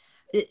 or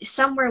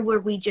somewhere where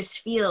we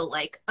just feel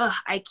like,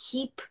 I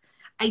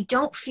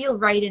don't feel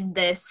right in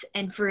this.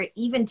 And for it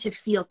even to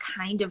feel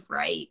kind of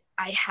right,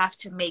 I have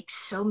to make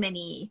so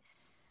many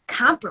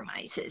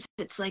compromises.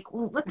 It's like,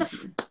 well,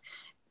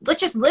 let's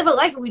just live a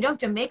life where we don't have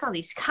to make all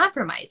these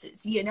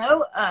compromises, you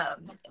know?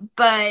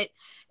 But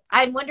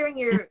I'm wondering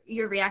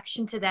your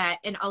reaction to that.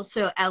 And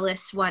also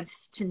Ellis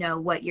wants to know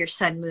what your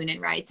sun, moon, and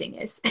rising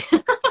is.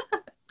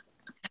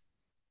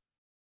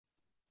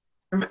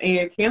 I'm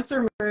a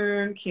Cancer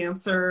moon,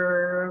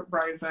 Cancer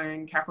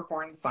rising,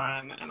 Capricorn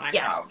sun, and I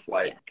have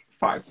like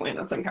 5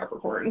 planets in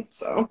Capricorn.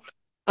 So,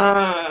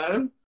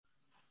 yeah.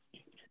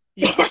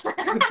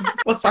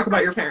 Let's talk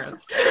about your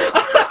parents.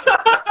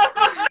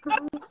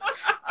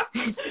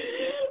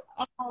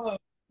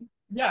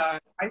 Yeah,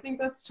 I think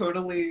that's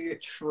totally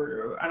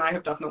true. And I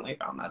have definitely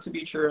found that to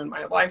be true in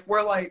my life,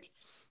 where like,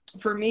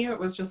 for me, it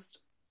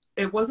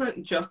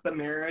wasn't just the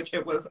marriage,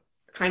 it was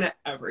kind of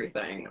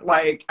everything.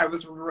 Like, I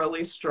was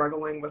really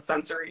struggling with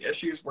sensory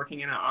issues working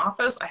in an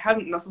office. I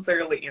hadn't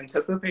necessarily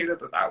anticipated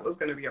that was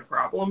going to be a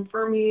problem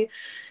for me,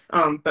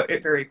 but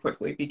it very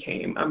quickly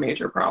became a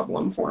major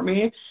problem for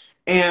me.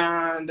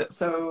 And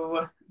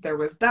so there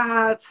was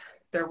that.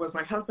 There was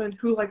my husband,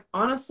 who, like,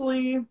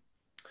 honestly,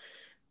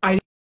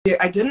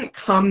 I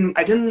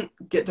didn't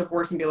get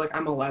divorced and be like,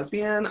 I'm a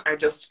lesbian. I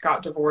just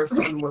got divorced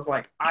and was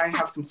like, I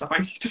have some stuff I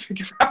need to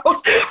figure out.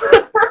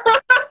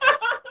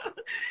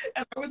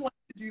 And I would like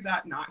to do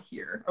that not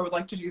here. I would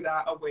like to do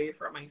that away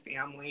from my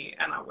family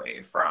and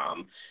away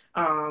from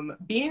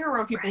being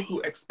around people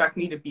who expect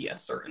me to be a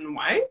certain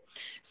way,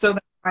 so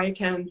that I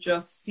can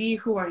just see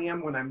who I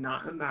am when I'm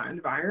not in that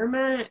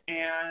environment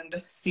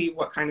and see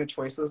what kind of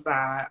choices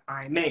that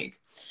I make.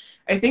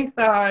 I think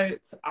that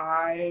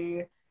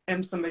I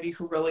am somebody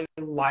who really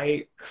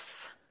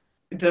likes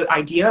the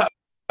idea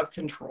of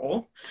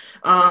control,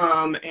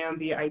 and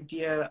the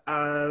idea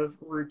of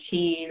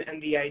routine,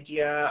 and the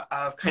idea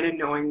of kind of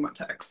knowing what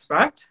to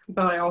expect.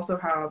 But I also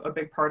have a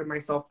big part of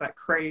myself that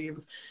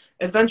craves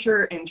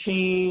adventure and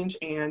change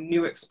and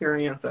new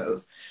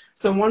experiences.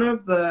 So one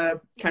of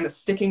the kind of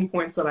sticking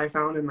points that I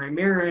found in my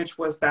marriage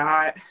was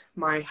that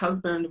my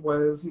husband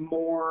was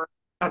more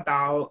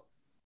about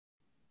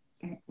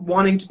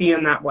wanting to be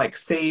in that like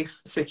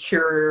safe,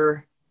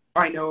 secure,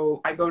 I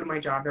know I go to my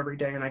job every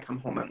day and I come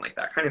home and like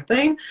that kind of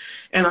thing.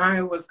 And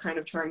I was kind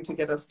of trying to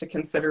get us to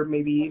consider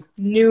maybe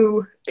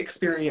new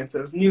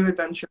experiences, new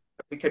adventures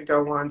that we could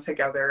go on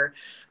together,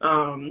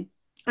 and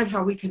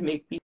how we could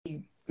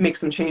make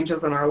some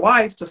changes in our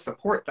life to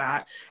support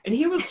that. And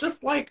he was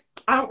just like,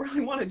 I don't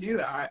really want to do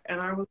that. And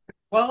I was like,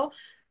 well,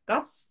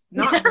 that's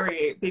not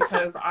great,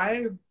 because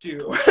I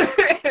do.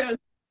 And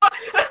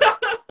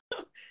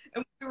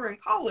And when we were in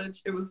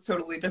college, it was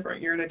totally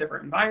different. You're in a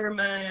different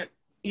environment,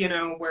 you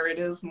know, where it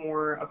is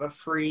more of a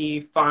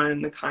free,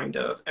 fun kind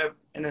of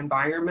an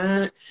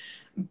environment.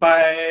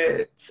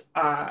 But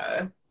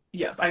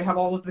yes, I have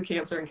all of the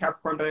Cancer and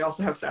Capricorn, but I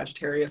also have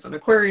Sagittarius and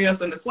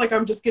Aquarius, and it's like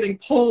I'm just getting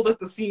pulled at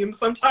the seams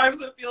sometimes,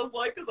 it feels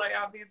like, because I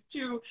have these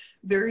two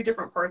very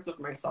different parts of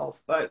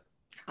myself. But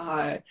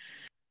I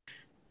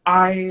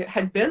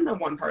had been the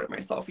one part of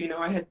myself, you know,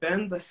 I had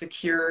been the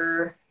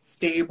secure,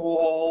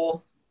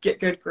 stable, get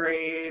good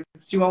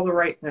grades, do all the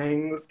right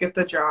things, get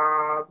the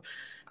job.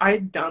 I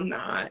had done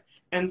that.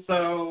 And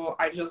so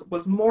I just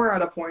was more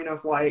at a point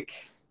of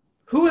like,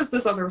 who is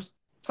this other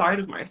side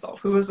of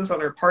myself? Who is this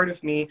other part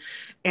of me?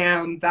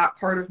 And that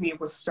part of me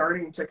was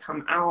starting to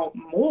come out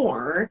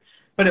more,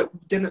 but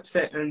it didn't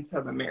fit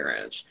into the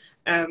marriage.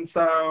 And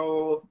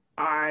so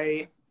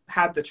I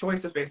had the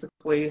choice of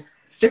basically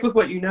stick with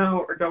what you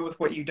know or go with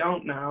what you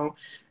don't know.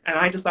 And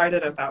I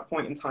decided at that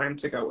point in time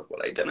to go with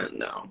what I didn't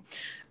know.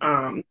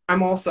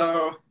 I'm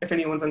also, if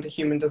anyone's into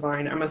human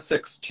design, I'm a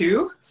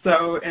 6'2".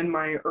 So in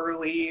my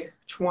early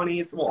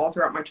 20s, well, all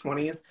throughout my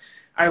 20s,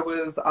 I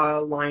was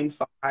line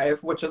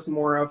 5, which is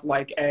more of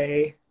like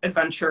a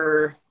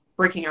adventure,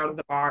 breaking out of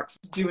the box,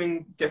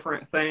 doing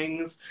different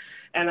things.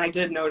 And I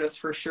did notice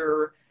for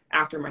sure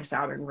after my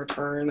Saturn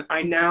return,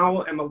 I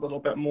now am a little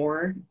bit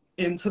more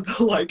into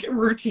the like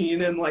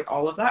routine and like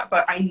all of that,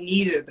 but I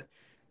needed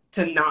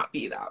to not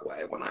be that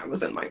way when I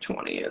was in my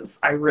 20s.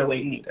 I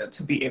really needed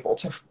to be able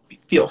to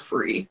feel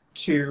free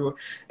to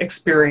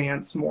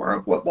experience more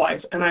of what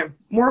life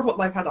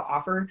had to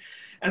offer.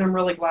 And I'm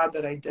really glad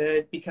that I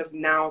did, because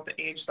now at the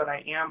age that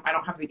I am, I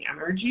don't have the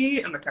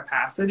energy and the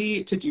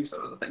capacity to do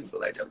some of the things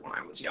that I did when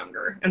I was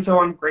younger. And so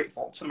I'm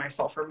grateful to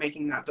myself for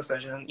making that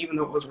decision, even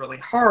though it was really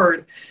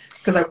hard,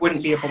 because I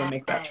wouldn't be able to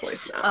make that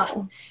choice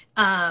now.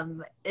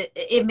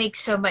 It makes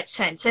so much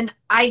sense. And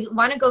I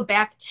want to go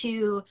back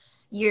to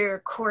your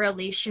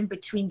correlation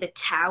between the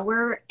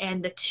Tower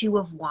and the Two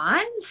of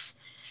Wands,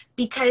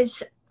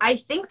 because I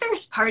think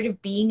there's part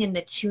of being in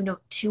the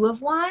Two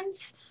of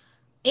Wands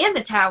and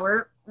the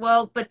Tower,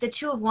 well, but the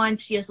Two of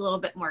Wands feels a little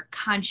bit more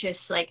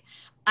conscious, like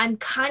I'm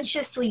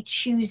consciously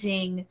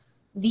choosing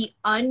the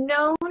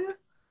unknown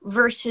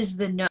versus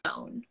the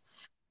known.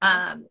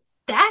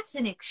 That's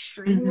an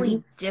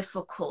extremely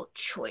difficult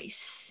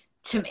choice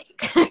to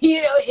make.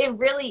 You know, it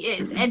really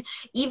is. And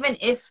even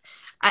if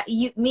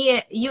you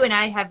and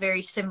I have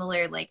very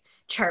similar like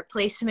chart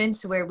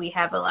placements, where we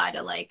have a lot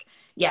of like,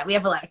 we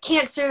have a lot of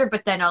Cancer,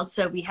 but then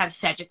also we have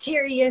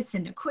Sagittarius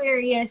and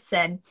Aquarius,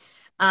 and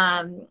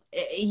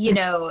you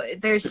know,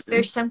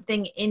 there's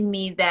something in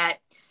me that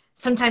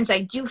sometimes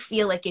I do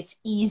feel like it's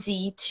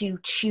easy to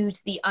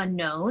choose the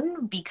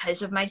unknown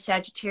because of my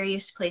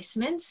Sagittarius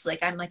placements.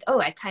 Like I'm like,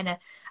 oh,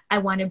 I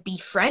want to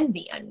befriend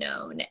the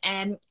unknown.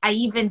 And I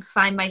even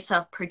find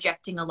myself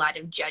projecting a lot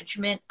of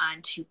judgment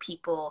onto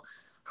people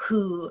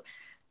who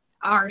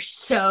are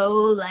so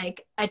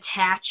like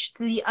attached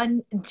to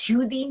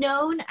the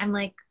known. I'm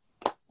like,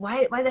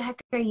 why the heck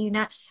are you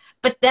not?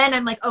 But then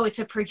I'm like, oh, it's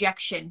a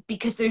projection,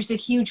 because there's a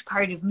huge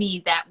part of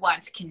me that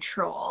wants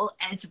control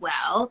as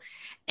well.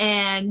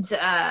 And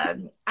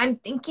I'm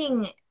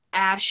thinking,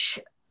 Ash,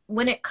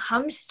 when it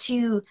comes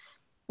to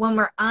when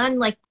we're on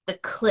like the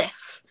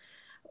cliff,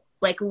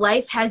 like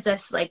life has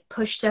us like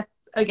pushed up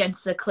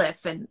against the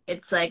cliff, and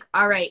it's like,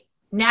 all right,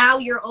 now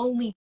your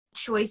only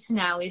choice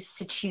now is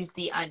to choose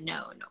the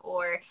unknown,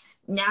 or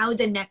now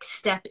the next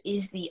step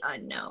is the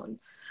unknown.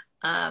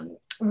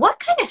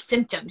 What kind of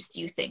symptoms do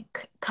you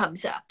think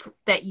comes up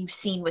that you've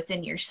seen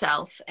within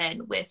yourself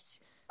and with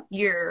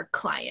your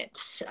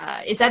clients?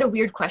 Is that a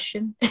weird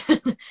question?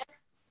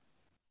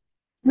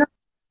 No,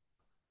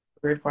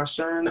 weird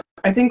question.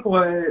 I think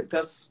what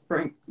this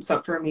brings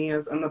up for me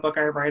is, in the book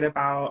I write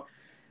about,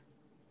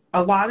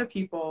 a lot of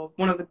people,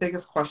 one of the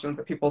biggest questions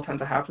that people tend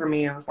to have for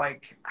me is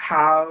like,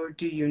 how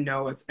do you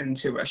know it's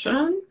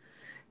intuition?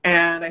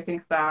 And I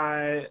think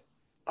that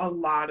a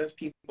lot of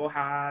people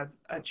have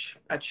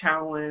a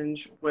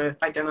challenge with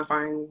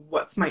identifying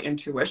what's my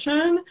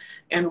intuition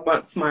and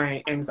what's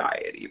my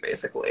anxiety,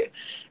 basically.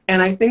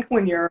 And I think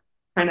when you're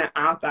kind of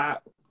at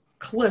that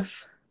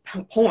cliff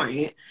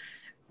point,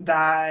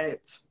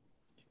 that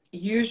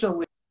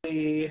usually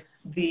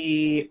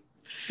the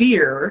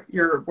fear,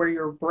 where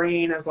your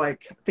brain is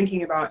like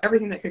thinking about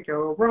everything that could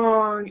go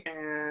wrong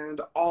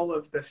and all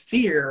of the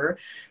fear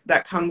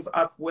that comes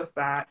up with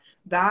that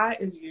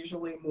is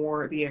usually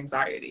more the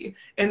anxiety.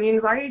 And the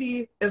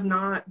anxiety is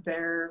not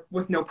there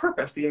with no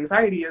purpose. The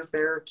anxiety is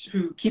there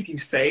to keep you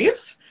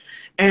safe,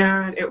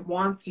 and it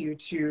wants you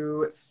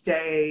to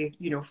stay,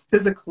 you know,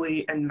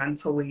 physically and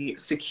mentally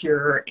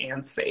secure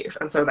and safe.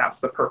 And so that's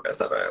the purpose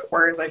of it.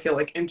 Whereas I feel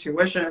like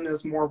intuition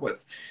is more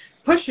what's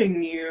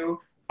pushing you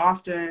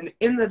often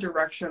in the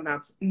direction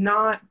that's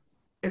not,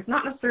 it's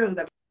not necessarily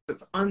that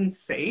it's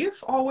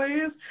unsafe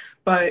always,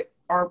 but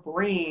our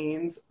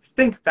brains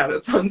think that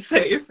it's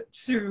unsafe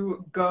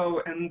to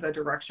go in the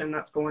direction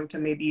that's going to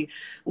maybe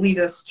lead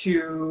us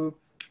to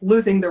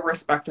losing the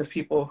respect of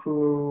people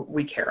who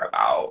we care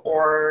about,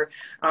 or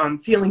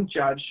feeling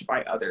judged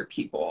by other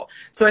people.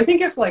 So I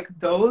think if like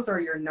those are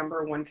your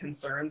number one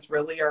concerns,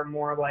 really are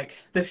more like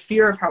the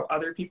fear of how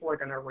other people are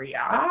going to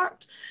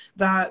react,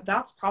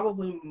 that's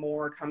probably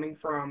more coming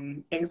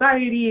from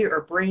anxiety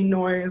or brain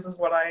noise is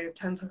what I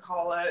tend to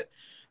call it.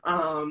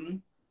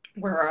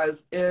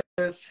 Whereas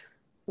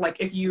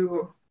if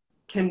you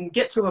can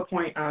get to a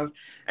point of,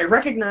 I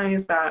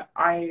recognize that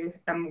I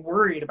am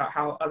worried about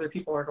how other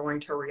people are going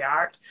to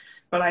react,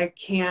 but I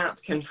can't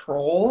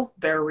control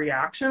their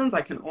reactions.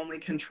 I can only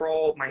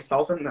control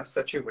myself in this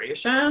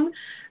situation.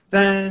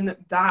 Then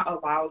that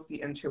allows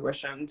the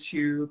intuition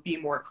to be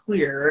more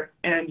clear,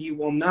 and you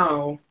will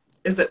know,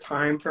 is it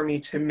time for me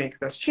to make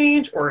this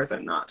change, or is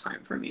it not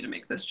time for me to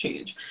make this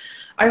change?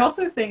 I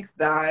also think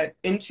that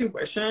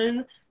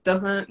intuition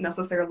doesn't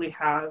necessarily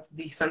have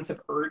the sense of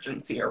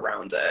urgency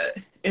around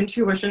it.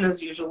 Intuition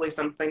is usually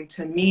something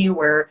to me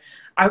where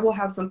I will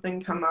have something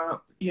come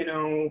up,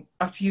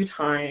 a few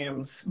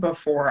times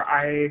before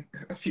a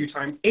few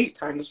times, 8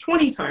 times,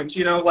 20 times,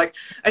 like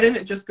I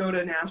didn't just go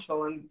to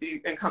Nashville and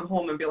come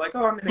home and be like,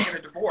 oh, I'm going to get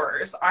a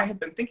divorce. I had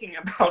been thinking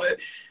about it.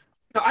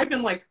 I've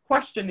been like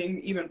questioning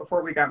even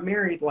before we got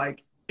married,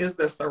 like, is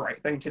this the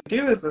right thing to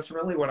do? Is this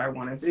really what I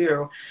want to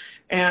do?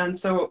 And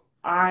so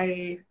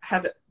I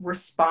had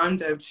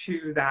responded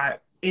to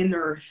that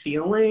inner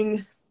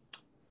feeling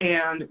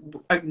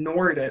and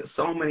ignored it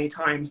so many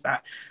times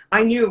that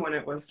I knew when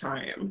it was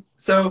time.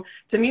 So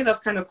to me, that's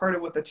kind of part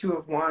of what the Two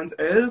of Wands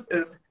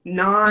is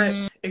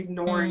not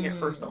ignoring it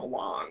for so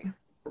long.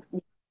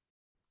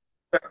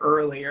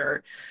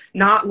 Earlier,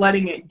 not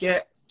letting it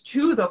get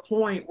to the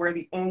point where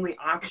the only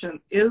option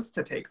is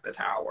to take the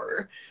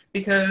Tower.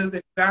 Because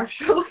if you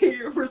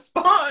actually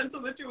respond to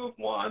the Two of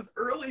Wands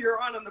earlier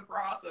on in the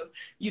process,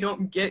 you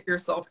don't get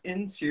yourself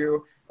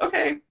into,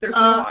 okay, there's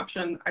no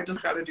option, I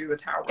just got to do the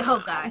Tower now.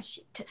 Gosh.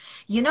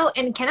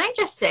 And can I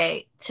just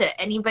say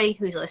to anybody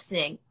who's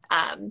listening,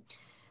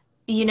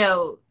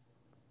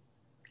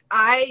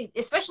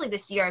 especially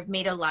this year, I've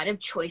made a lot of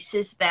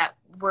choices that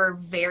were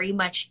very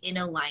much in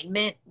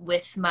alignment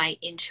with my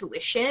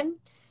intuition,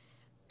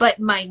 but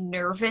my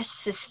nervous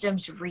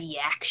system's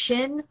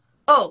reaction,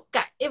 oh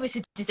God, it was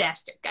a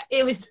disaster. God,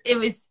 it was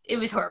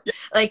horrible. Yeah.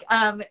 Like,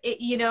 I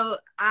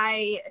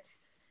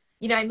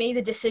made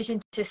the decision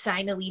to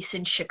sign a lease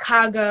in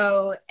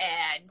Chicago,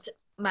 and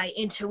my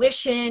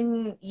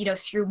intuition,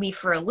 threw me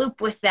for a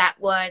loop with that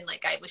one.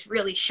 Like, I was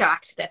really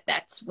shocked that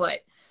that's what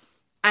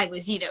I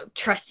was,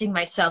 trusting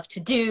myself to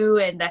do,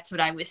 and that's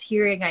what I was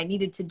hearing I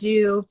needed to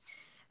do.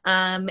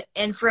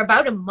 And for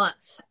about a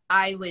month,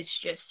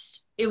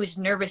 it was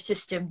nervous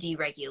system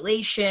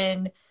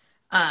deregulation.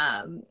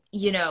 I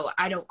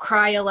don't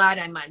cry a lot.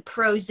 I'm on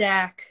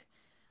Prozac.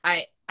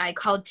 I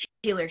called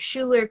Taylor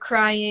Schuler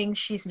crying.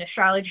 She's an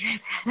astrologer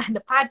I've had on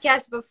the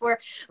podcast before.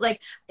 Like,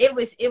 it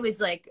was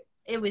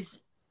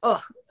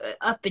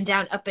up and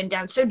down, up and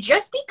down. So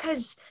just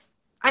because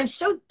I'm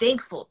so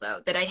thankful, though,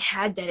 that I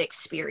had that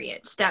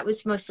experience. That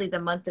was mostly the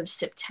month of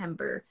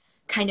September,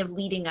 kind of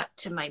leading up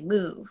to my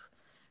move.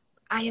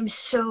 I am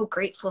so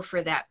grateful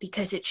for that,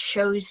 because it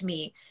shows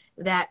me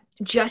that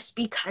just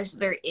because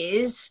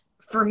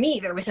for me,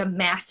 there was a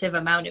massive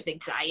amount of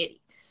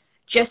anxiety.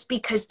 Just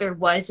because there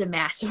was a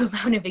massive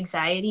amount of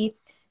anxiety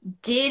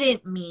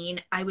didn't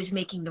mean I was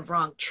making the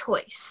wrong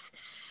choice.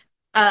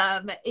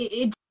 Do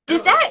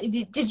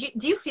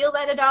you feel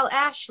that at all,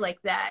 Ash?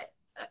 Like that?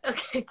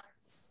 Okay.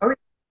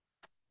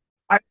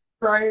 I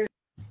write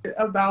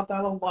about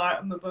that a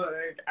lot in the book,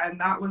 and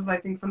that was, I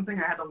think, something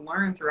I had to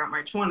learn throughout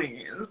my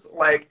 20s.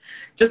 Like,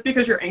 just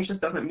because you're anxious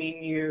doesn't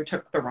mean you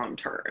took the wrong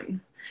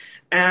turn.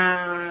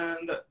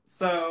 And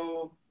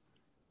so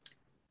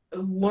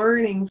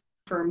learning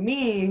for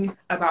me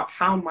about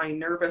how my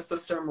nervous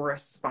system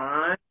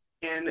responds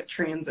in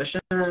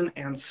transition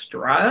and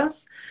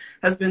stress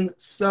has been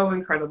so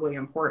incredibly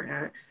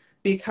important,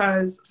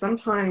 because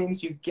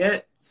sometimes you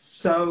get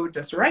so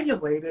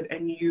dysregulated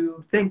and you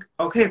think,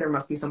 okay, there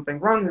must be something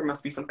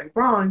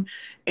wrong,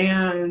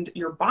 and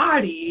your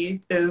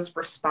body is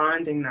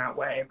responding that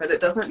way, but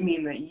it doesn't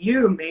mean that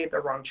you made the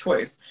wrong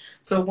choice.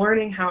 So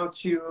learning how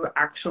to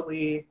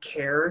actually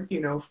care,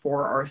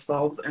 for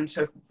ourselves, and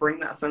to bring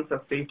that sense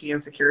of safety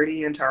and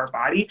security into our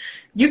body.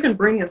 You can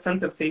bring a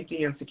sense of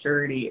safety and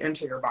security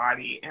into your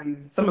body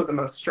in some of the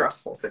most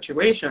stressful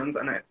situations,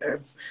 and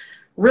it's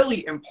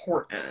really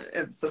important.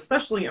 It's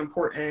especially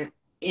important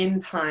in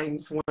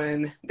times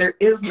when there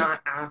is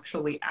not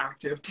actually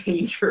active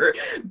danger,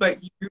 but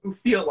you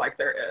feel like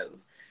there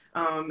is.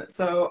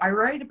 So I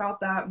write about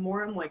that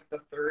more in like the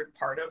third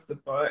part of the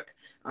book.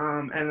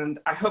 And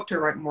I hope to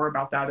write more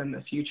about that in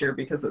the future,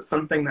 because it's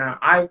something that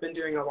I've been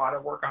doing a lot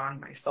of work on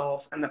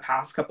myself in the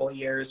past couple of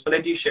years, but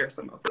I do share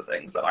some of the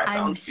things that I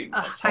found to be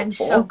most helpful. I'm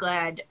so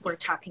glad we're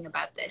talking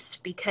about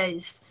this,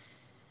 because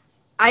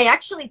I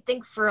actually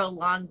think for a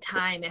long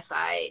time, if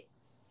I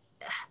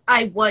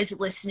was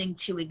listening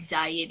to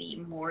anxiety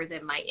more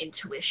than my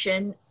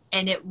intuition,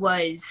 and it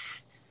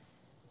wasn't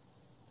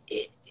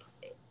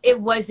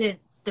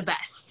the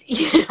best.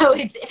 You know,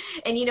 it's,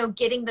 and you know,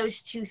 getting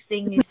those two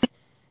things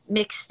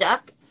mixed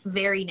up,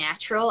 very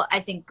natural. I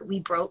think we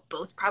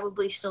both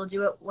probably still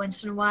do it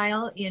once in a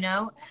while, you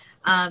know.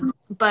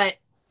 But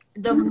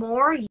the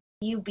more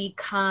you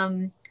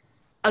become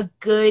a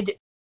good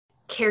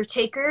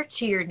caretaker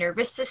to your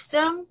nervous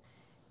system,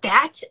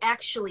 that's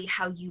actually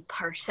how you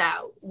parse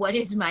out what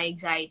is my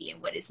anxiety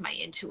and what is my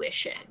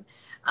intuition.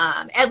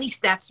 At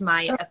least that's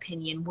my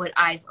opinion, what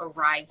I've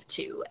arrived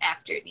to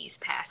after these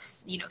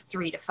past, you know,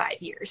 3 to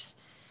 5 years.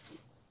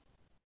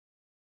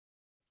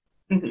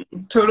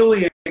 Mm-hmm.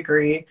 Totally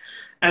agree.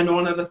 And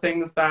one of the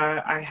things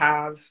that I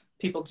have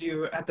people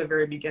do at the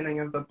very beginning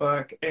of the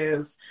book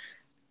is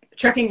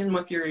checking in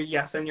with your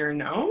yes and your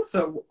no.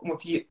 So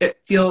if it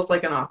feels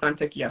like an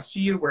authentic yes to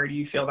you, where do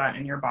you feel that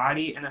in your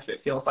body? And if it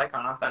feels like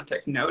an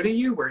authentic no to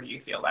you, where do you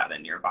feel that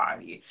in your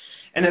body?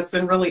 And it's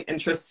been really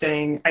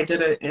interesting. I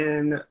did it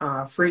in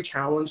a free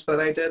challenge that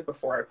I did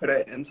before I put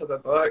it into the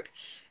book.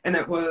 And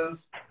it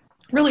was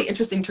really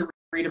interesting to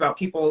read about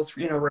people's,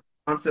 you know,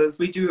 responses.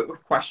 We do it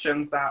with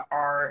questions that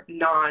are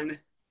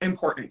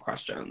non-important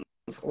questions,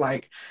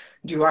 like,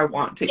 do I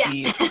want to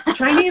eat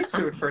Chinese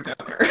food for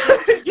dinner?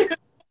 You know?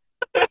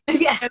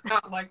 Yeah. And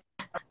not like,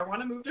 I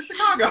want to move to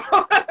Chicago.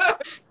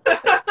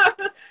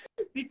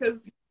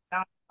 Because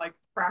that's like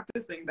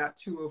practicing that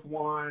two of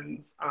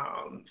wands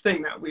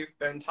thing that we've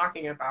been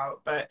talking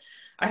about. But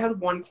I had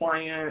one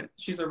client,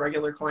 she's a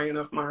regular client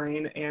of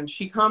mine, and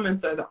she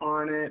commented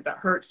on it that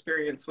her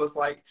experience was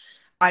like,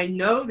 I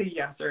know the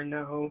yes or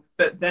no,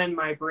 but then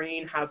my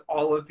brain has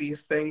all of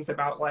these things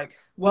about like,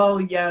 well,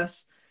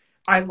 yes,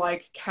 I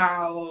like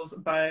cows,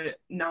 but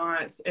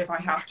not if I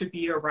have to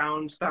be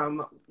around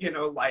them, you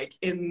know, like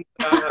in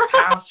the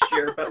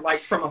pasture, but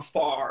like from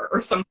afar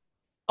or something.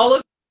 All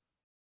of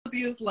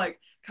these like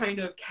kind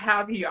of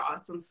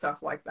caveats and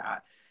stuff like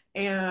that.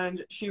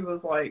 And she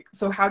was like,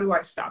 so how do I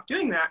stop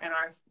doing that? And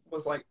I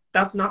was like,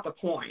 that's not the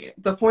point.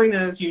 The point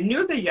is you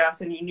knew the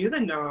yes and you knew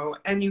the no,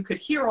 and you could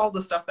hear all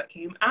the stuff that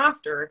came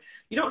after.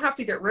 You don't have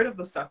to get rid of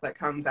the stuff that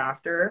comes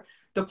after.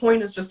 The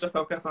point is just to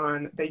focus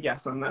on the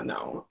yes and the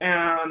no.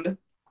 And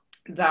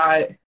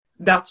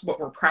that's what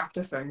we're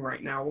practicing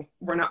right now.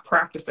 We're not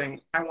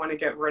practicing, I want to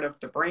get rid of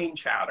the brain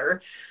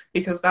chatter,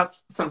 because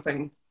that's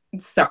something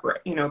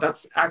separate. You know,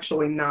 that's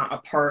actually not a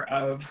part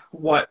of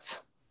what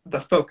the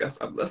focus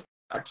of this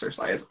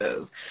exercise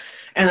is.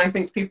 And I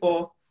think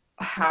people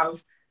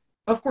have,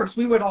 of course,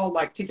 we would all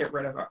like to get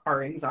rid of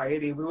our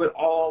anxiety. We would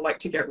all like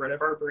to get rid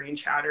of our brain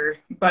chatter,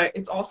 but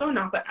it's also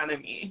not the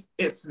enemy.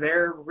 It's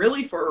there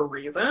really for a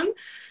reason.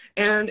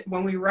 And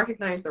when we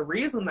recognize the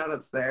reason that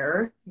it's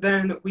there,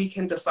 then we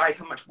can decide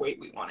how much weight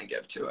we want to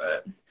give to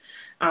it.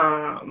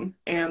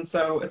 And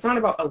so it's not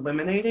about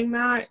eliminating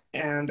that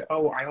and,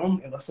 oh, I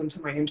only listen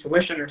to my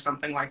intuition or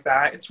something like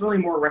that. It's really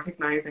more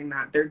recognizing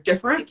that they're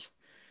different.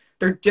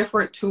 They're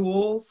different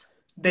tools.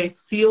 They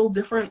feel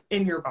different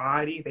in your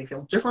body. They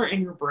feel different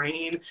in your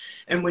brain.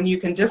 And when you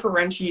can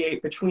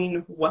differentiate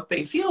between what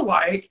they feel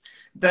like,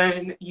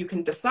 then you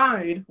can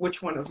decide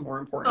which one is more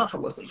important to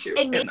listen to.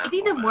 And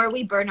maybe the more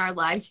we burn our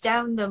lives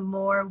down, the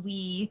more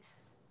we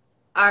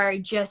are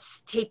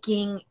just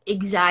taking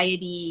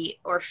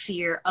anxiety or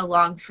fear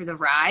along for the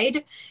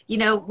ride. You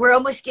know, we're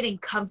almost getting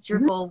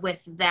comfortable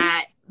with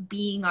that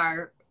being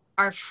our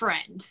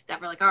friend, that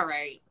we're like, all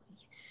right,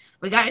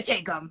 we gotta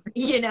take him,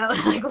 you know,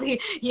 like we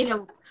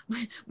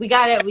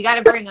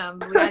gotta bring him,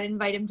 we gotta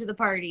invite him to the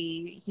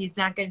party. He's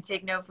not gonna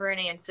take no for an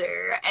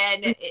answer.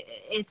 And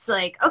it's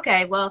like,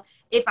 okay, well,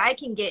 if I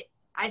can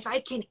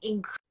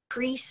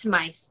increase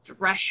my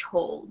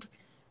threshold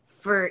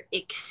for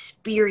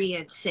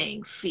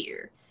experiencing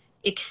fear,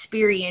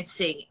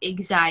 experiencing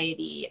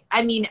anxiety.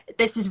 I mean,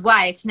 this is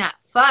why it's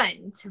not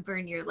fun to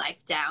burn your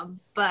life down,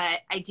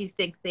 but I do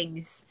think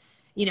things,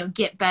 you know,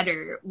 get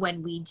better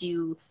when we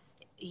do,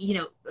 you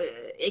know,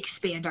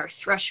 expand our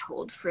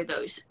threshold for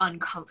those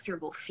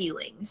uncomfortable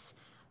feelings.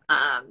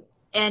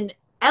 And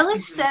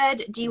Ellis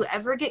said, do you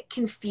ever get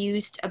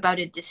confused about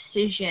a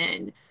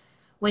decision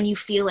when you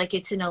feel like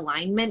it's in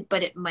alignment,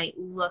 but it might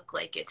look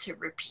like it's a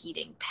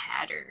repeating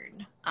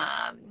pattern?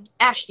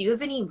 Ash, do you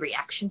have any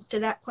reactions to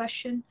that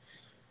question?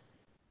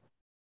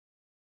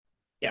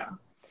 Yeah.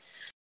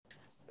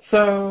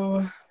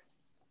 So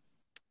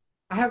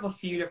I have a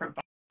few different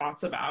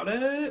thoughts about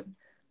it.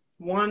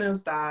 One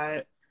is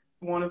that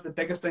one of the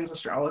biggest things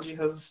astrology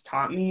has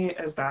taught me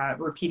is that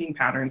repeating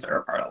patterns are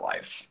a part of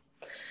life.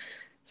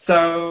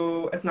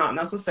 So it's not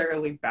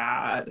necessarily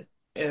bad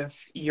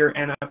if you're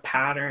in a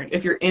pattern,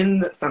 if you're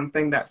in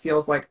something that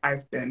feels like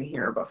I've been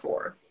here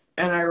before.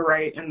 And I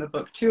write in the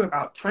book too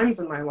about times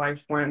in my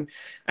life when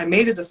I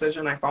made a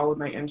decision, I followed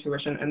my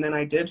intuition, and then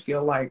I did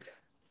feel like,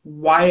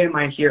 why am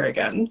I here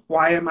again?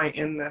 Why am I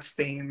in this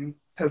same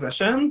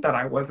position that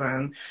I was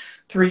in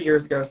 3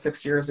 years ago,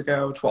 6 years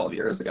ago, 12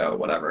 years ago,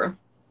 whatever?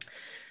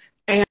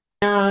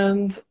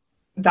 And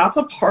that's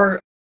a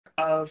part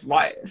of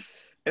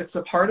life. It's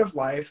a part of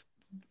life.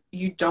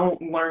 You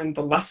don't learn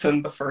the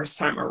lesson the first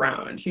time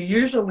around. You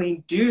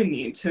usually do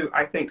need to,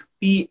 I think,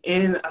 be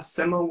in a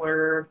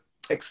similar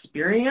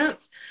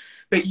experience,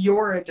 but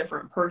you're a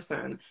different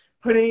person.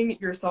 Putting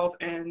yourself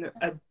in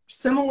a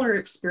similar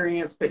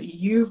experience, but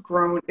you've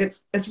grown,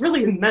 it's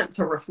really meant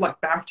to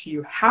reflect back to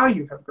you how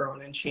you have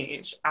grown and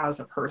changed as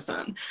a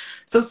person.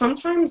 So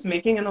sometimes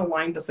making an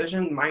aligned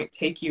decision might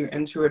take you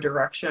into a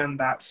direction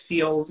that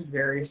feels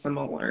very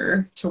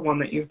similar to one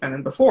that you've been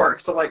in before.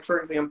 So like, for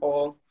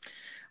example,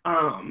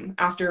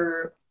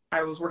 after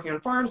I was working on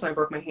farms, I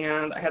broke my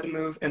hand, I had to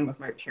move in with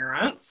my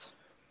parents,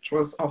 which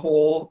was a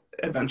whole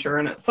adventure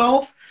in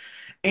itself.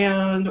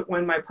 And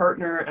when my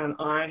partner and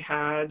I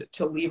had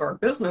to leave our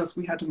business,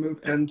 we had to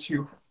move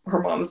into her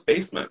mom's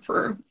basement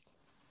for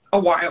a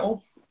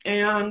while.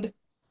 And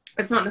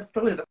it's not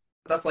necessarily that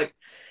that's like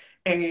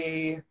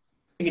a,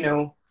 you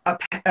know,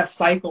 a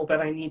cycle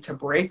that I need to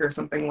break or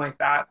something like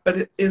that, but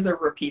it is a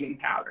repeating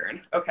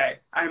pattern. Okay,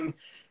 I'm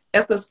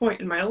at this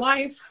point in my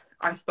life,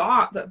 I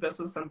thought that this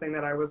is something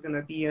that I was going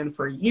to be in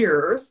for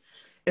years.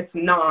 It's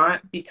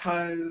not,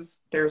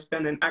 because there's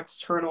been an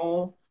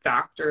external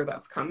factor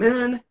that's come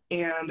in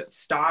and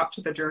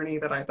stopped the journey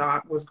that I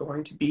thought was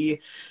going to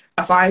be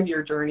a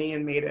 5-year journey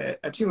and made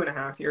it a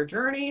 2.5-year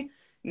journey.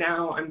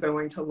 Now I'm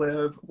going to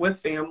live with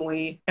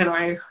family, and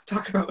I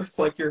talk about it's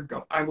like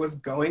I was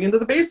going into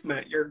the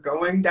basement, you're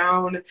going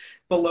down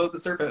below the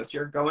surface,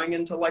 you're going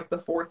into like the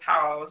fourth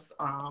house,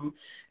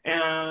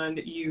 and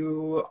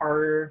you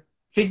are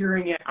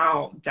figuring it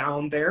out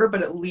down there,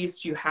 but at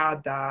least you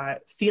had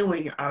that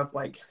feeling of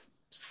like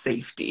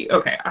safety.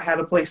 Okay, I had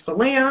a place to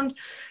land.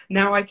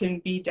 Now I can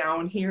be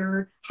down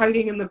here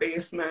hiding in the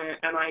basement,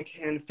 and I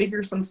can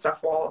figure some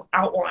stuff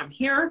out while I'm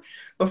here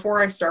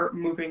before I start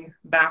moving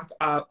back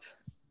up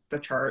the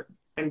chart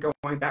and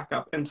going back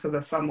up into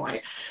the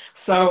sunlight.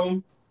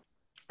 So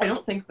I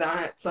don't think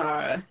that,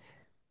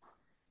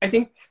 I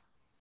think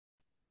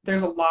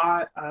there's a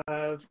lot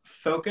of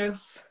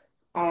focus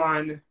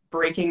on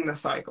breaking the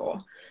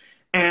cycle.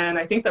 And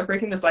I think that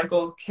breaking the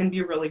cycle can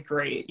be really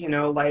great. You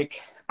know,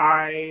 like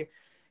I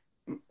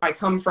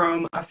come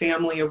from a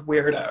family of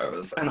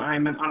weirdos, and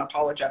I'm an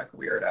unapologetic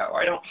weirdo.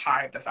 I don't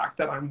hide the fact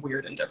that I'm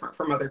weird and different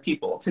from other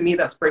people. To me,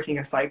 that's breaking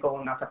a cycle,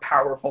 and that's a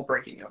powerful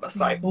breaking of a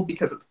cycle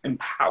because it's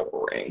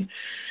empowering.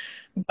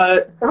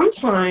 But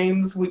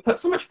sometimes we put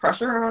so much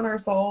pressure on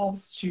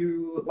ourselves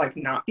to like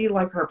not be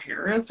like our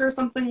parents or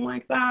something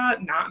like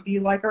that, not be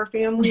like our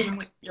family. And I'm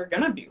like, you're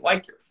gonna be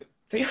like your family.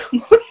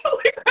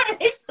 Like, I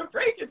hate to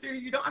break it to you.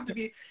 You don't have to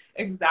be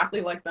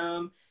exactly like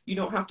them. You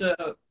don't have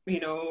to,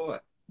 you know,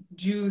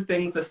 do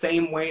things the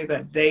same way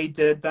that they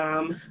did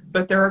them.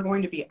 But there are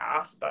going to be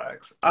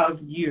aspects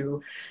of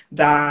you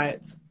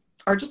that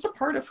are just a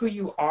part of who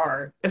you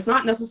are. It's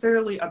not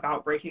necessarily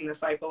about breaking the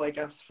cycle, I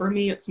guess. For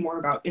me, it's more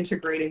about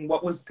integrating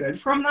what was good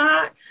from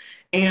that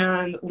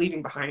and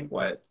leaving behind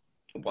what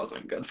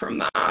wasn't good from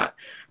that.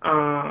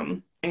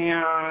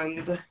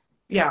 And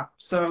yeah,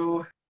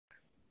 so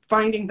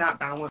finding that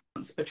balance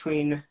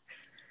between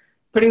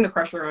putting the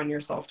pressure on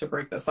yourself to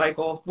break the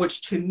cycle,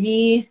 which to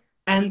me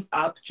ends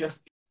up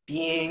just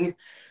being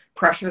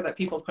pressure that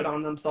people put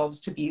on themselves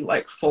to be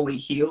like fully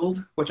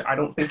healed, which I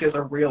don't think is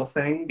a real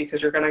thing,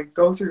 because you're going to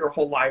go through your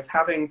whole life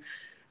having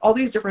all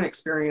these different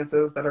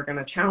experiences that are going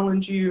to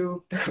challenge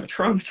you, they're going to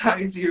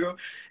traumatize you,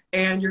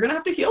 and you're going to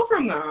have to heal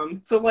from them.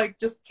 So like,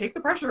 just take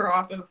the pressure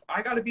off of,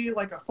 I got to be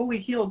like a fully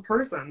healed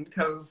person,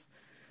 because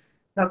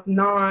that's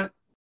not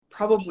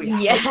probably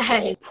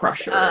helpful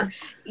pressure.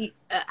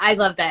 I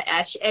love that,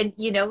 Ash. And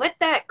you know what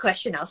that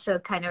question also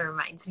kind of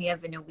reminds me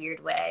of in a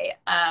weird way?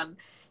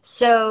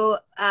 So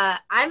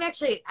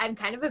I'm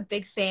kind of a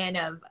big fan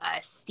of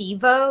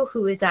Steve-O,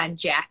 who is on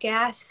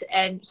Jackass,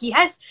 and he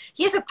has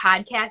a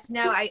podcast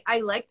now. I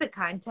like the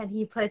content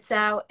he puts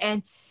out,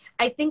 and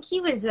I think he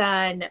was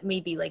on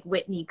maybe like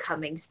Whitney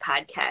Cummings'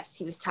 podcast.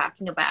 He was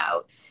talking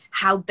about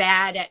how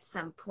bad at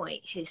some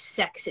point his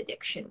sex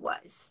addiction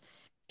was.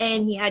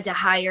 And he had to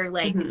hire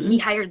he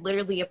hired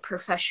literally a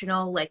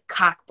professional like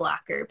cock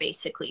blocker,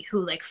 basically,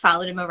 who like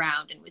followed him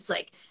around and was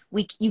like,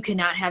 you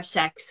cannot have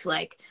sex.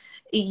 Like,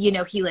 you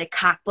know, he like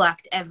cock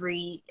blocked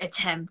every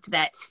attempt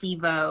that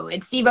Steve-O,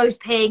 and Steve-O's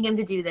paying him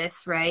to do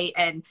this, right?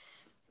 And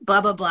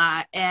blah, blah,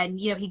 blah.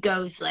 And, you know, he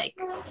goes like,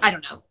 I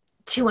don't know,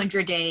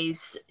 200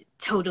 days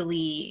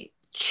totally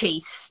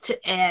chaste.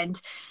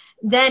 And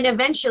then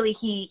eventually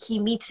he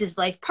meets his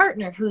life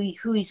partner who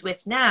he's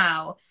with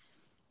now.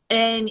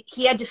 And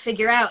he had to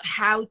figure out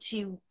how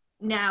to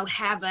now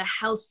have a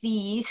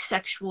healthy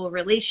sexual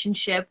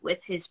relationship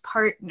with his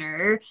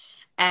partner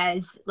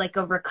as like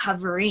a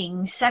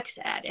recovering sex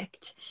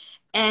addict.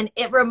 And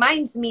it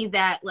reminds me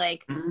that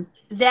like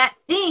that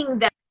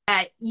thing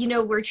that, you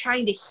know, we're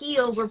trying to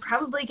heal, we're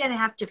probably going to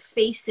have to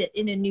face it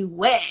in a new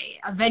way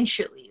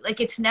eventually. Like,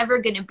 it's never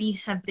going to be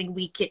something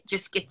we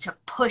just get to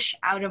push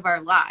out of our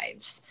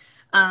lives.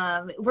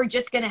 We're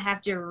just going to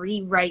have to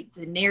rewrite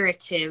the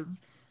narrative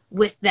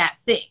with that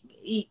thing,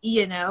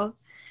 you know?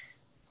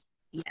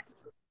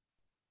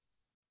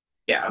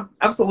 Yeah,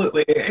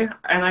 absolutely.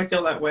 And I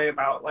feel that way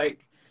about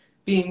like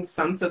being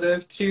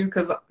sensitive too,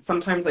 because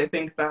sometimes I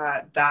think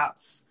that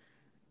that's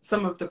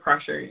some of the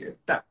pressure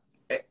that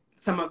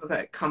some of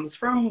it comes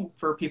from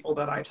for people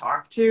that I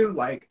talk to.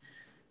 Like,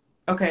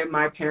 okay,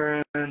 my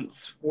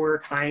parents were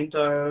kind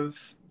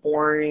of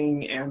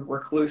boring and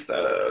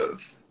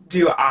reclusive.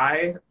 Do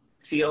I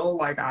feel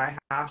like I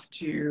have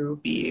to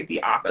be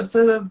the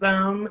opposite of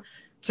them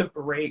to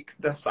break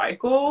the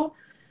cycle?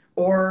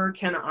 Or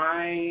can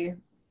I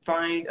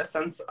find a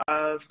sense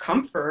of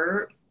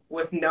comfort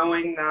with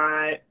knowing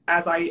that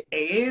as I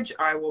age,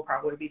 I will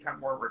probably become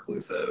more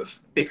reclusive,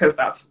 because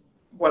that's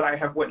what I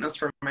have witnessed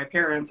from my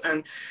parents.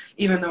 And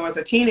even though as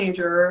a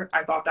teenager,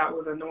 I thought that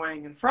was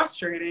annoying and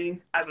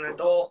frustrating, as an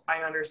adult,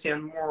 I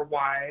understand more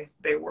why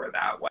they were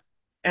that way.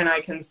 And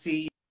I can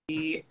see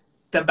the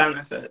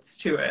benefits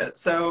to it.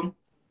 So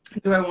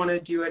do I want to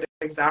do it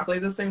exactly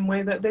the same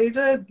way that they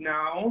did?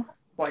 No.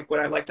 Like,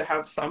 would I like to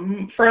have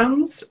some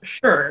friends?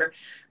 Sure.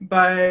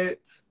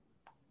 But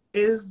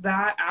is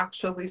that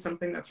actually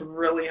something that's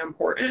really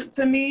important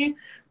to me?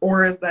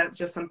 Or is that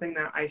just something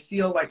that I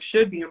feel like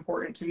should be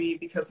important to me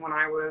because when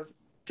I was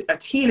a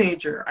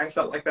teenager, I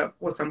felt like that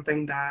was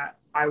something that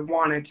I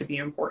wanted to be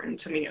important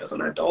to me as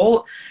an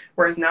adult.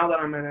 Whereas now that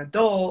I'm an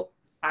adult,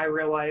 I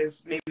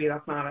realize maybe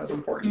that's not as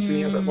important to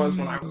me as it was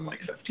when I was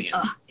like 15.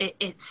 Oh,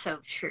 it's so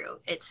true.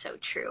 It's so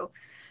true.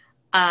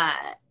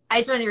 I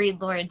just want to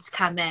read Lauren's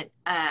comment.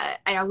 I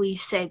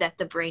always say that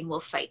the brain will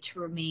fight to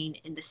remain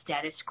in the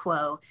status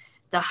quo.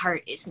 The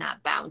heart is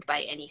not bound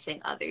by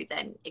anything other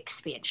than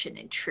expansion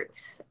and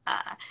truth.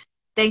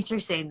 Thanks for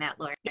saying that,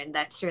 Lauren.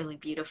 That's really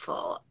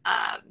beautiful.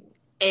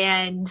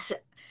 And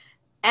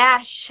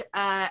Ash,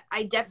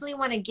 I definitely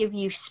want to give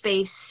you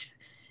space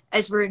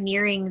as we're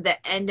nearing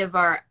the end of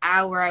our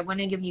hour. I want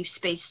to give you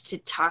space to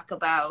talk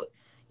about,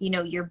 you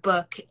know, your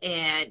book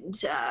and,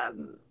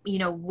 you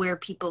know, where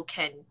people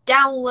can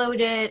download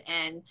it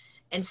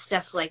and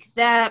stuff like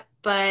that.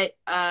 But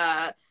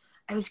I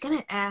was going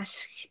to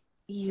ask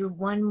you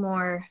one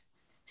more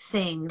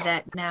thing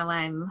that now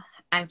I'm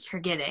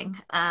forgetting.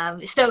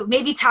 So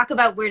maybe talk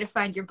about where to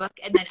find your book,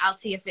 and then I'll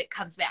see if it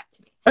comes back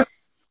to me.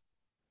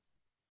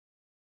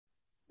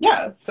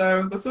 Yeah,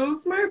 so this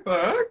is my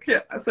book.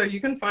 Yeah, so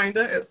you can find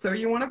it. It's So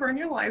You Want to Burn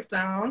Your Life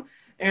Down.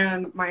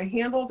 And my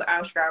handle's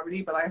Ash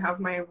Gravity, but I have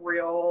my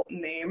real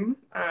name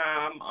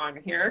on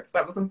here because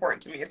that was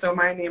important to me. So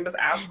my name is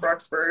Ash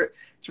Bruxbert.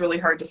 It's really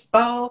hard to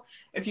spell.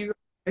 If you go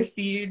to my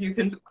feed, you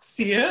can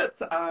see it.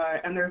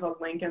 And there's a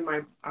link in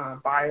my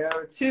bio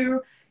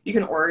too. You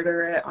can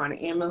order it on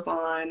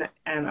Amazon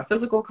and a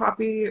physical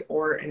copy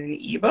or in an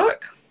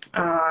ebook.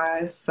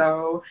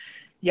 So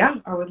yeah,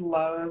 I would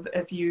love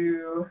if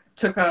you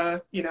took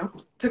a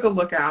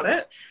look at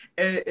it.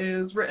 It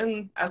is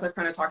written, as I've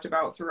kind of talked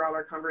about throughout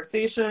our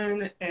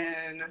conversation,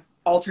 in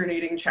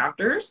alternating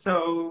chapters.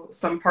 So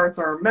some parts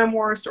are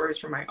memoir, stories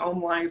from my own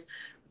life,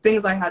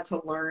 things I had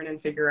to learn and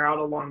figure out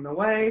along the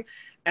way.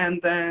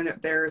 And then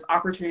there's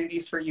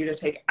opportunities for you to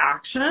take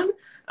action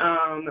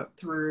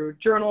through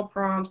journal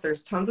prompts.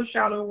 There's tons of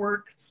shadow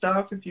work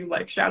stuff. If you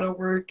like shadow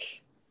work,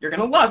 you're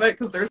going to love it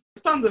because there's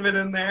tons of it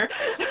in there.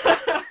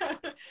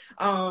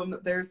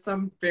 There's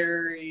some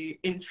very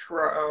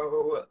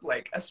intro,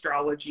 like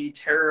astrology,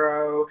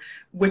 tarot,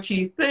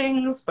 witchy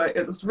things, but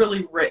it was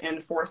really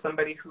written for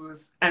somebody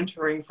who's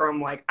entering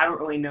from like, I don't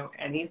really know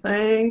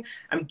anything.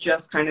 I'm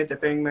just kind of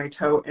dipping my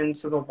toe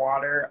into the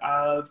water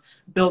of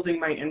building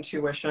my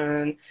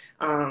intuition.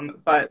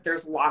 But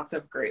there's lots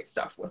of great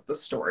stuff with the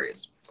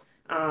stories.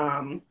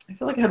 I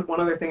feel like I had one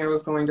other thing I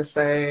was going to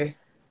say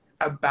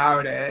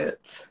about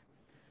it.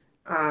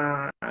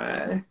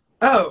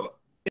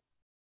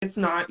 It's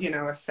not,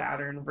 a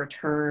Saturn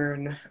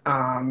return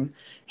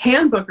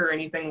handbook or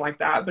anything like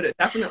that, but it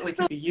definitely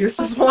can be used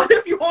as one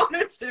if you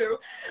wanted to.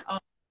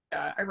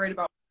 Yeah, I write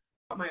about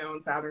my own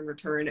Saturn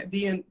return.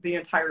 The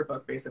entire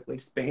book basically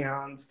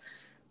spans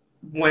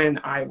when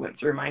I went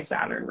through my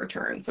Saturn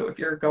return. So if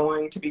you're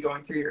going to be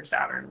going through your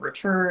Saturn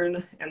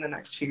return in the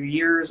next few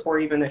years, or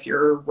even if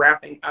you're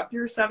wrapping up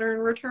your Saturn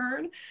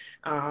return,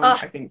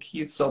 I think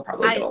you'd still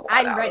probably get a lot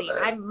I'm out ready. of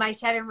it. My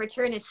Saturn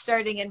return is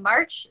starting in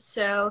March,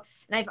 and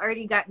I've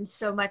already gotten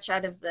so much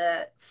out of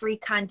the free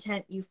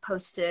content you've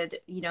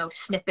posted,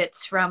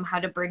 snippets from How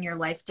to Burn Your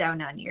Life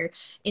Down on your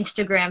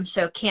Instagram.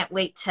 So can't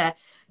wait to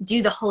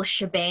do the whole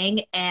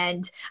shebang.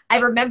 And I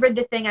remembered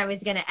the thing I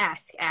was going to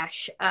ask,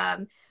 Ash.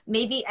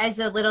 Maybe as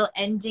a little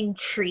ending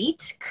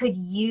treat, could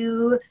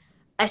you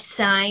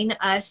assign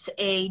us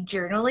a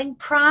journaling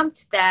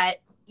prompt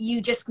that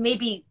you just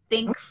maybe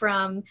think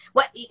from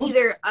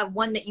either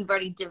one that you've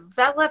already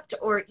developed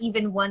or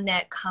even one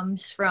that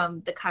comes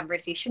from the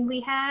conversation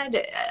we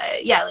had?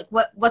 Like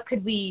what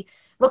could we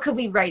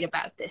write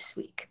about this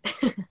week?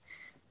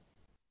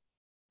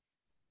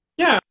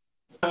 Yeah,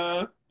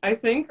 I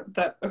think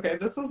that, okay,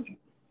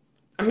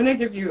 I'm going to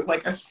give you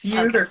like a few.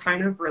 Okay. They're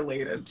kind of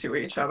related to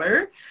each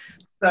other.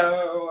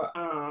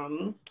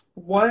 So,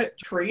 what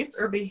traits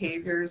or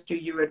behaviors do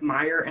you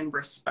admire and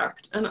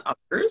respect in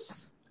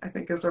others? I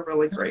think is a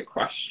really great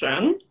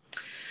question.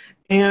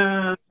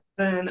 And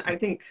then I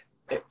think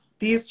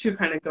these two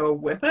kind of go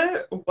with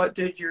it. What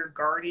did your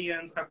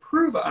guardians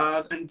approve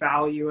of and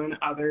value in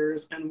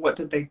others, and what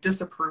did they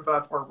disapprove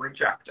of or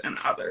reject in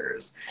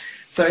others?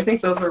 So I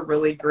think those are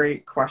really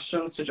great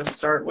questions to just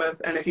start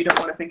with. And if you don't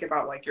want to think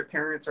about like your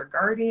parents or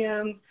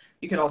guardians,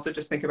 you can also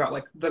just think about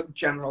like the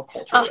general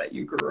culture that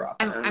you grew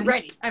up in. I'm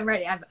ready.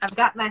 I've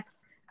got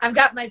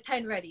my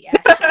pen ready,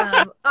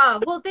 Ash.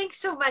 Well, thanks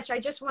so much. I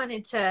just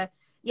wanted to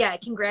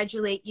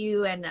congratulate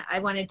you, and I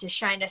wanted to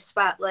shine a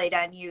spotlight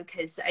on you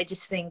because I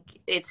just think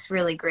it's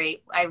really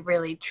great. I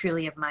really,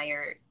 truly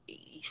admire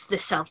the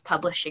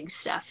self-publishing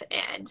stuff,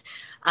 and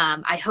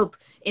I hope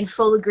in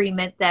full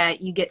agreement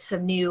that you get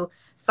some new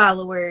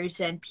followers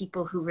and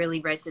people who really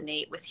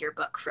resonate with your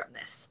book from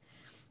this.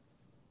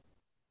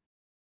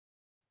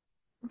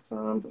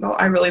 Awesome. Well,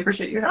 I really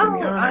appreciate you having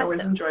me on. Awesome. I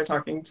always enjoy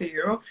talking to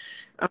you.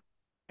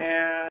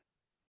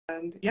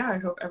 And yeah, I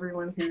hope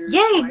everyone who...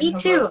 Yay, me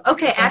too.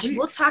 Okay, Ash,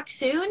 we'll talk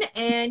soon.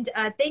 And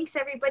thanks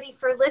everybody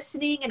for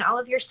listening and all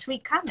of your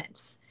sweet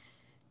comments.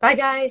 Bye,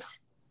 guys.